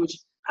 anthology which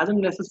hasn't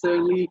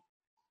necessarily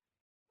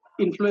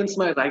influenced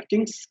my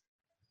writing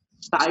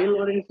style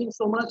or anything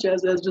so much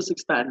as has just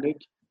expanded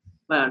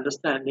my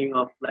understanding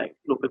of like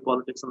local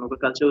politics and local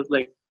cultures,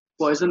 like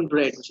Poison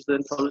Bread, which is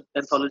an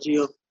anthology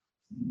of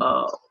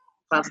uh,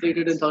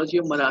 translated anthology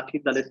of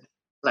Marathi Dalit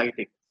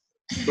writing.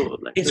 So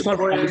like It's there's called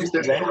poems, Poison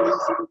there's Red. stories.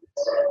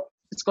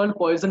 It's called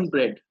Poison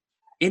Bread.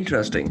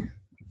 Interesting.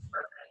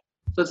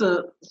 So it's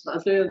a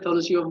translated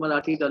anthology of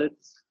Marathi Dalit.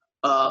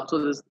 So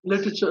there's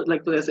literature,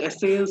 like there's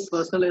essays,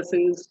 personal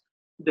essays,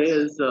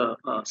 there's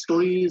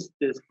stories,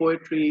 there's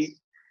poetry,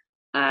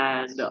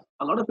 and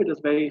a lot of it is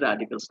very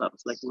radical stuff.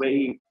 It's like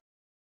very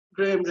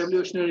grim,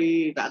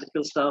 revolutionary,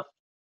 radical stuff.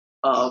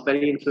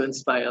 Very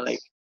influenced by like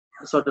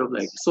sort of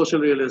like social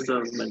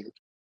realism and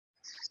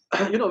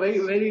very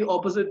very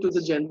opposite to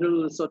the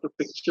general sort of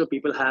picture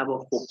people have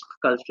of folk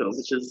culture,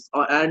 which is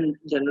and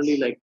generally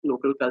like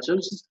local culture,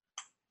 which is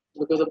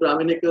because the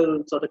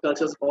Brahminical sort of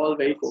culture is all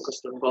very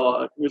focused on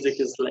God. Music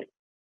is like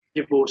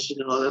devotion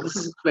and all that. This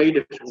is very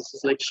different. This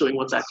is like showing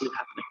what's actually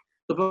happening.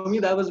 So for me,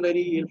 that was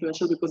very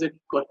influential because it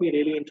got me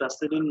really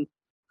interested in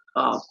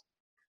uh,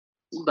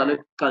 Dalit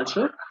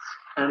culture,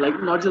 and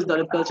like not just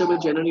Dalit culture,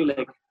 but generally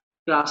like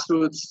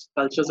grassroots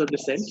cultures of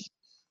dissent.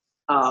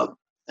 Uh,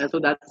 and so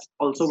that's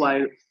also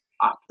why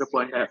after a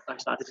point I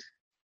started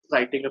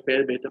writing a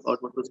fair bit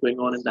about what was going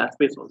on in that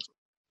space also.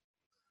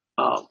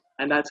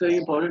 And that's very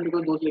important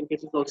because those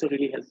linkages also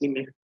really help me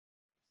make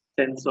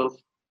sense of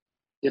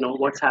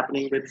what's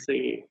happening with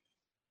say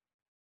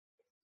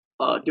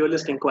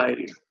dualist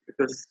inquiry,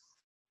 because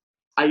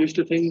I used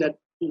to think that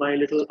my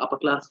little upper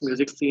class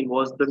music scene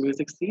was the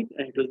music scene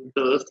and it was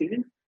the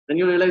scene. Then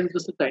you realize it's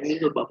just a tiny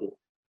little bubble,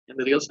 and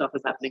the real stuff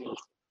is happening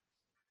also.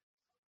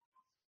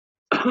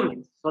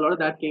 So a lot of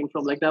that came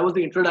from like that was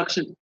the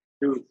introduction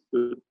to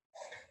to,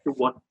 to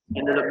what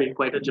ended up being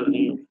quite a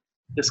journey of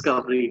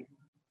discovery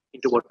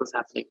into what was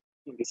happening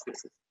in these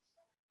spaces.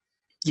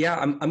 Yeah,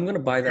 I'm gonna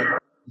buy that.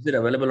 Is it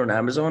available on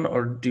Amazon,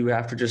 or do you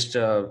have to just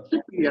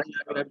Yeah,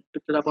 I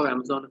picked it up on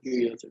Amazon a few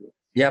years ago.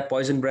 yeah,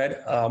 Poison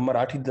Bread,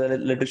 Marathi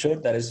literature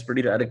that is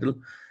pretty radical.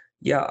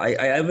 Yeah,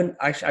 I haven't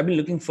actually. I've been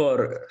looking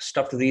for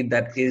stuff to read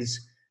that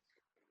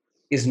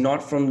is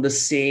not from the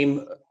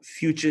same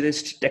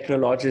futurist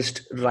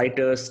technologist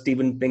writer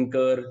Steven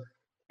Pinker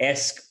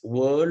esque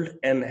world,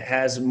 and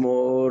has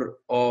more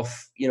of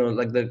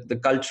like the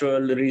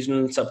cultural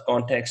regional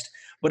subcontext,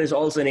 but is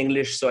also in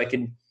English, so I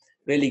can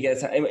really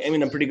get. I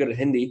mean, I'm pretty good at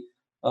Hindi.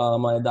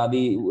 My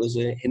dadi was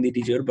a Hindi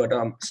teacher, but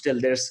still,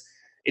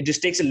 it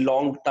just takes a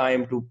long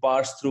time to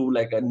parse through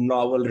like a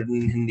novel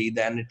written in Hindi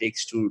than it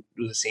takes to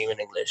do the same in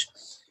English.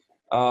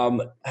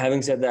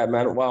 Having said that,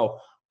 man, wow,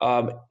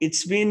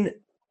 it's been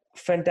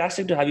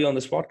fantastic to have you on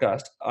this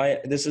podcast.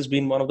 This has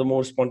been one of the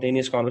more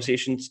spontaneous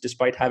conversations,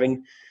 despite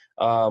having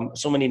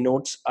so many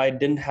notes. I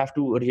didn't have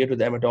to adhere to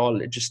them at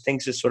all. It just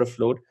things just sort of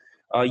flowed.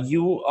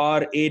 You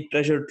are a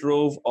treasure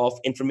trove of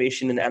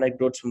information and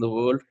anecdotes from the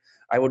world.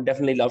 I would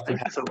definitely love to Thank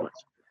have you so much.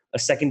 a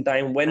second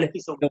time when Thank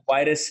you so the much.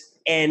 virus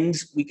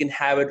ends. We can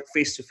have it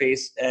face to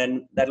face,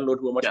 and that'll go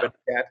to a much Yeah. better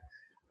chat.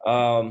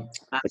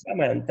 But yeah,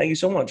 man, thank you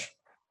so much.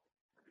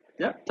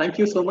 Yeah. Thank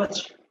you so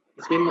much.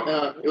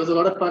 It was a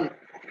lot of fun.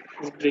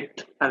 It was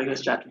great having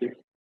this chat with you.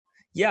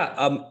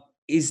 Yeah.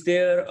 Is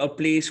there a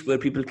place where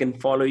people can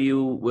follow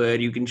you, where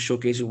you can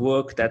showcase your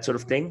work, that sort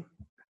of thing?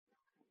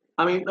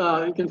 I mean,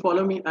 you can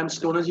follow me. I'm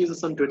Stoner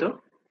Jesus on Twitter.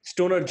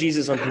 Stoner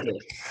Jesus on Twitter.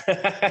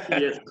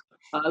 Yes.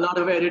 A lot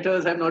of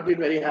editors have not been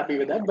very happy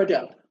with that, but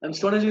yeah, I'm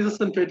Stoner Jesus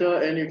on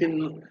Twitter, and you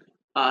can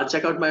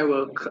check out my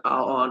work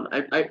on.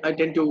 I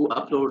tend to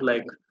upload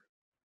like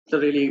the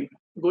really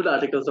good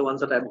articles, the ones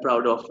that I'm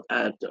proud of,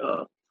 at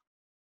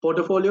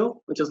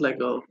Portfolio, which is like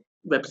a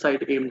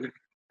website aimed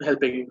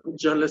helping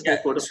journalists Yeah.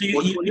 make So you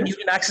portfolios.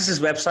 can access his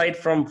website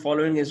from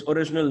following his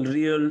original,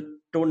 real,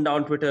 toned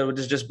down Twitter, which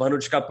is just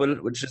Bhanuj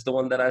Kappal, which is the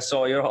one that I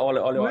saw. Your all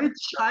your Which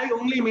I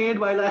only made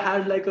while I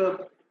had like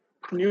a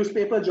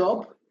newspaper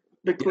job,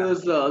 yeah.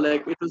 because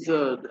like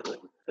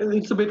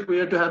it's a bit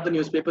weird to have the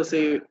newspaper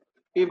say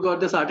we've got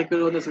this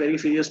article on this very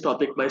serious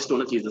topic by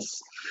Stoner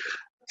Jesus.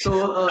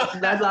 So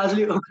that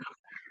largely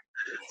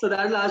so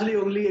that largely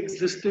only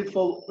existed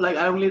for like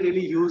I only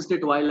really used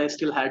it while I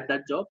still had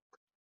that job.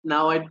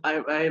 Now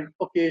I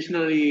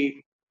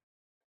occasionally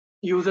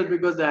use it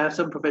because I have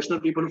some professional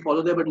people who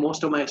follow there, but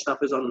most of my stuff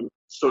is on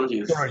Stoner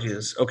Jesus. Stoner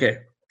Jesus. Okay.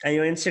 And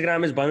your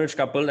Instagram is Bhanuj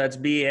Kappal. That's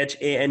Yeah,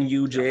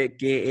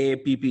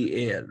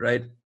 BHANUJKAPPAL,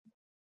 right?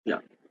 yeah.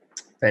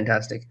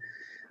 Fantastic.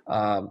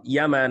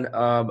 Yeah, man.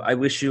 I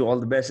wish you all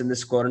the best in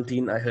this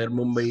quarantine. I heard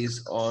Mumbai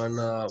is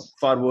on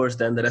far worse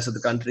than the rest of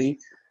the country.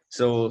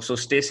 So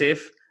stay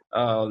safe.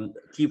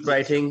 Keep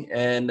writing,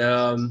 and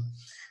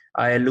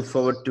I look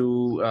forward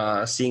to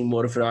seeing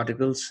more of your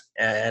articles.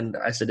 And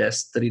I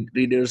suggest the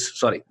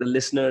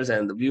listeners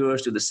and the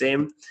viewers do the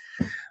same.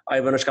 I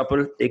Vanush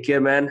Kapil. Take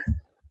care, man.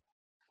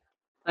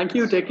 Thank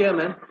you. Take care,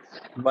 man.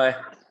 Bye.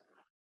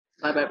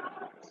 Bye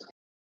bye.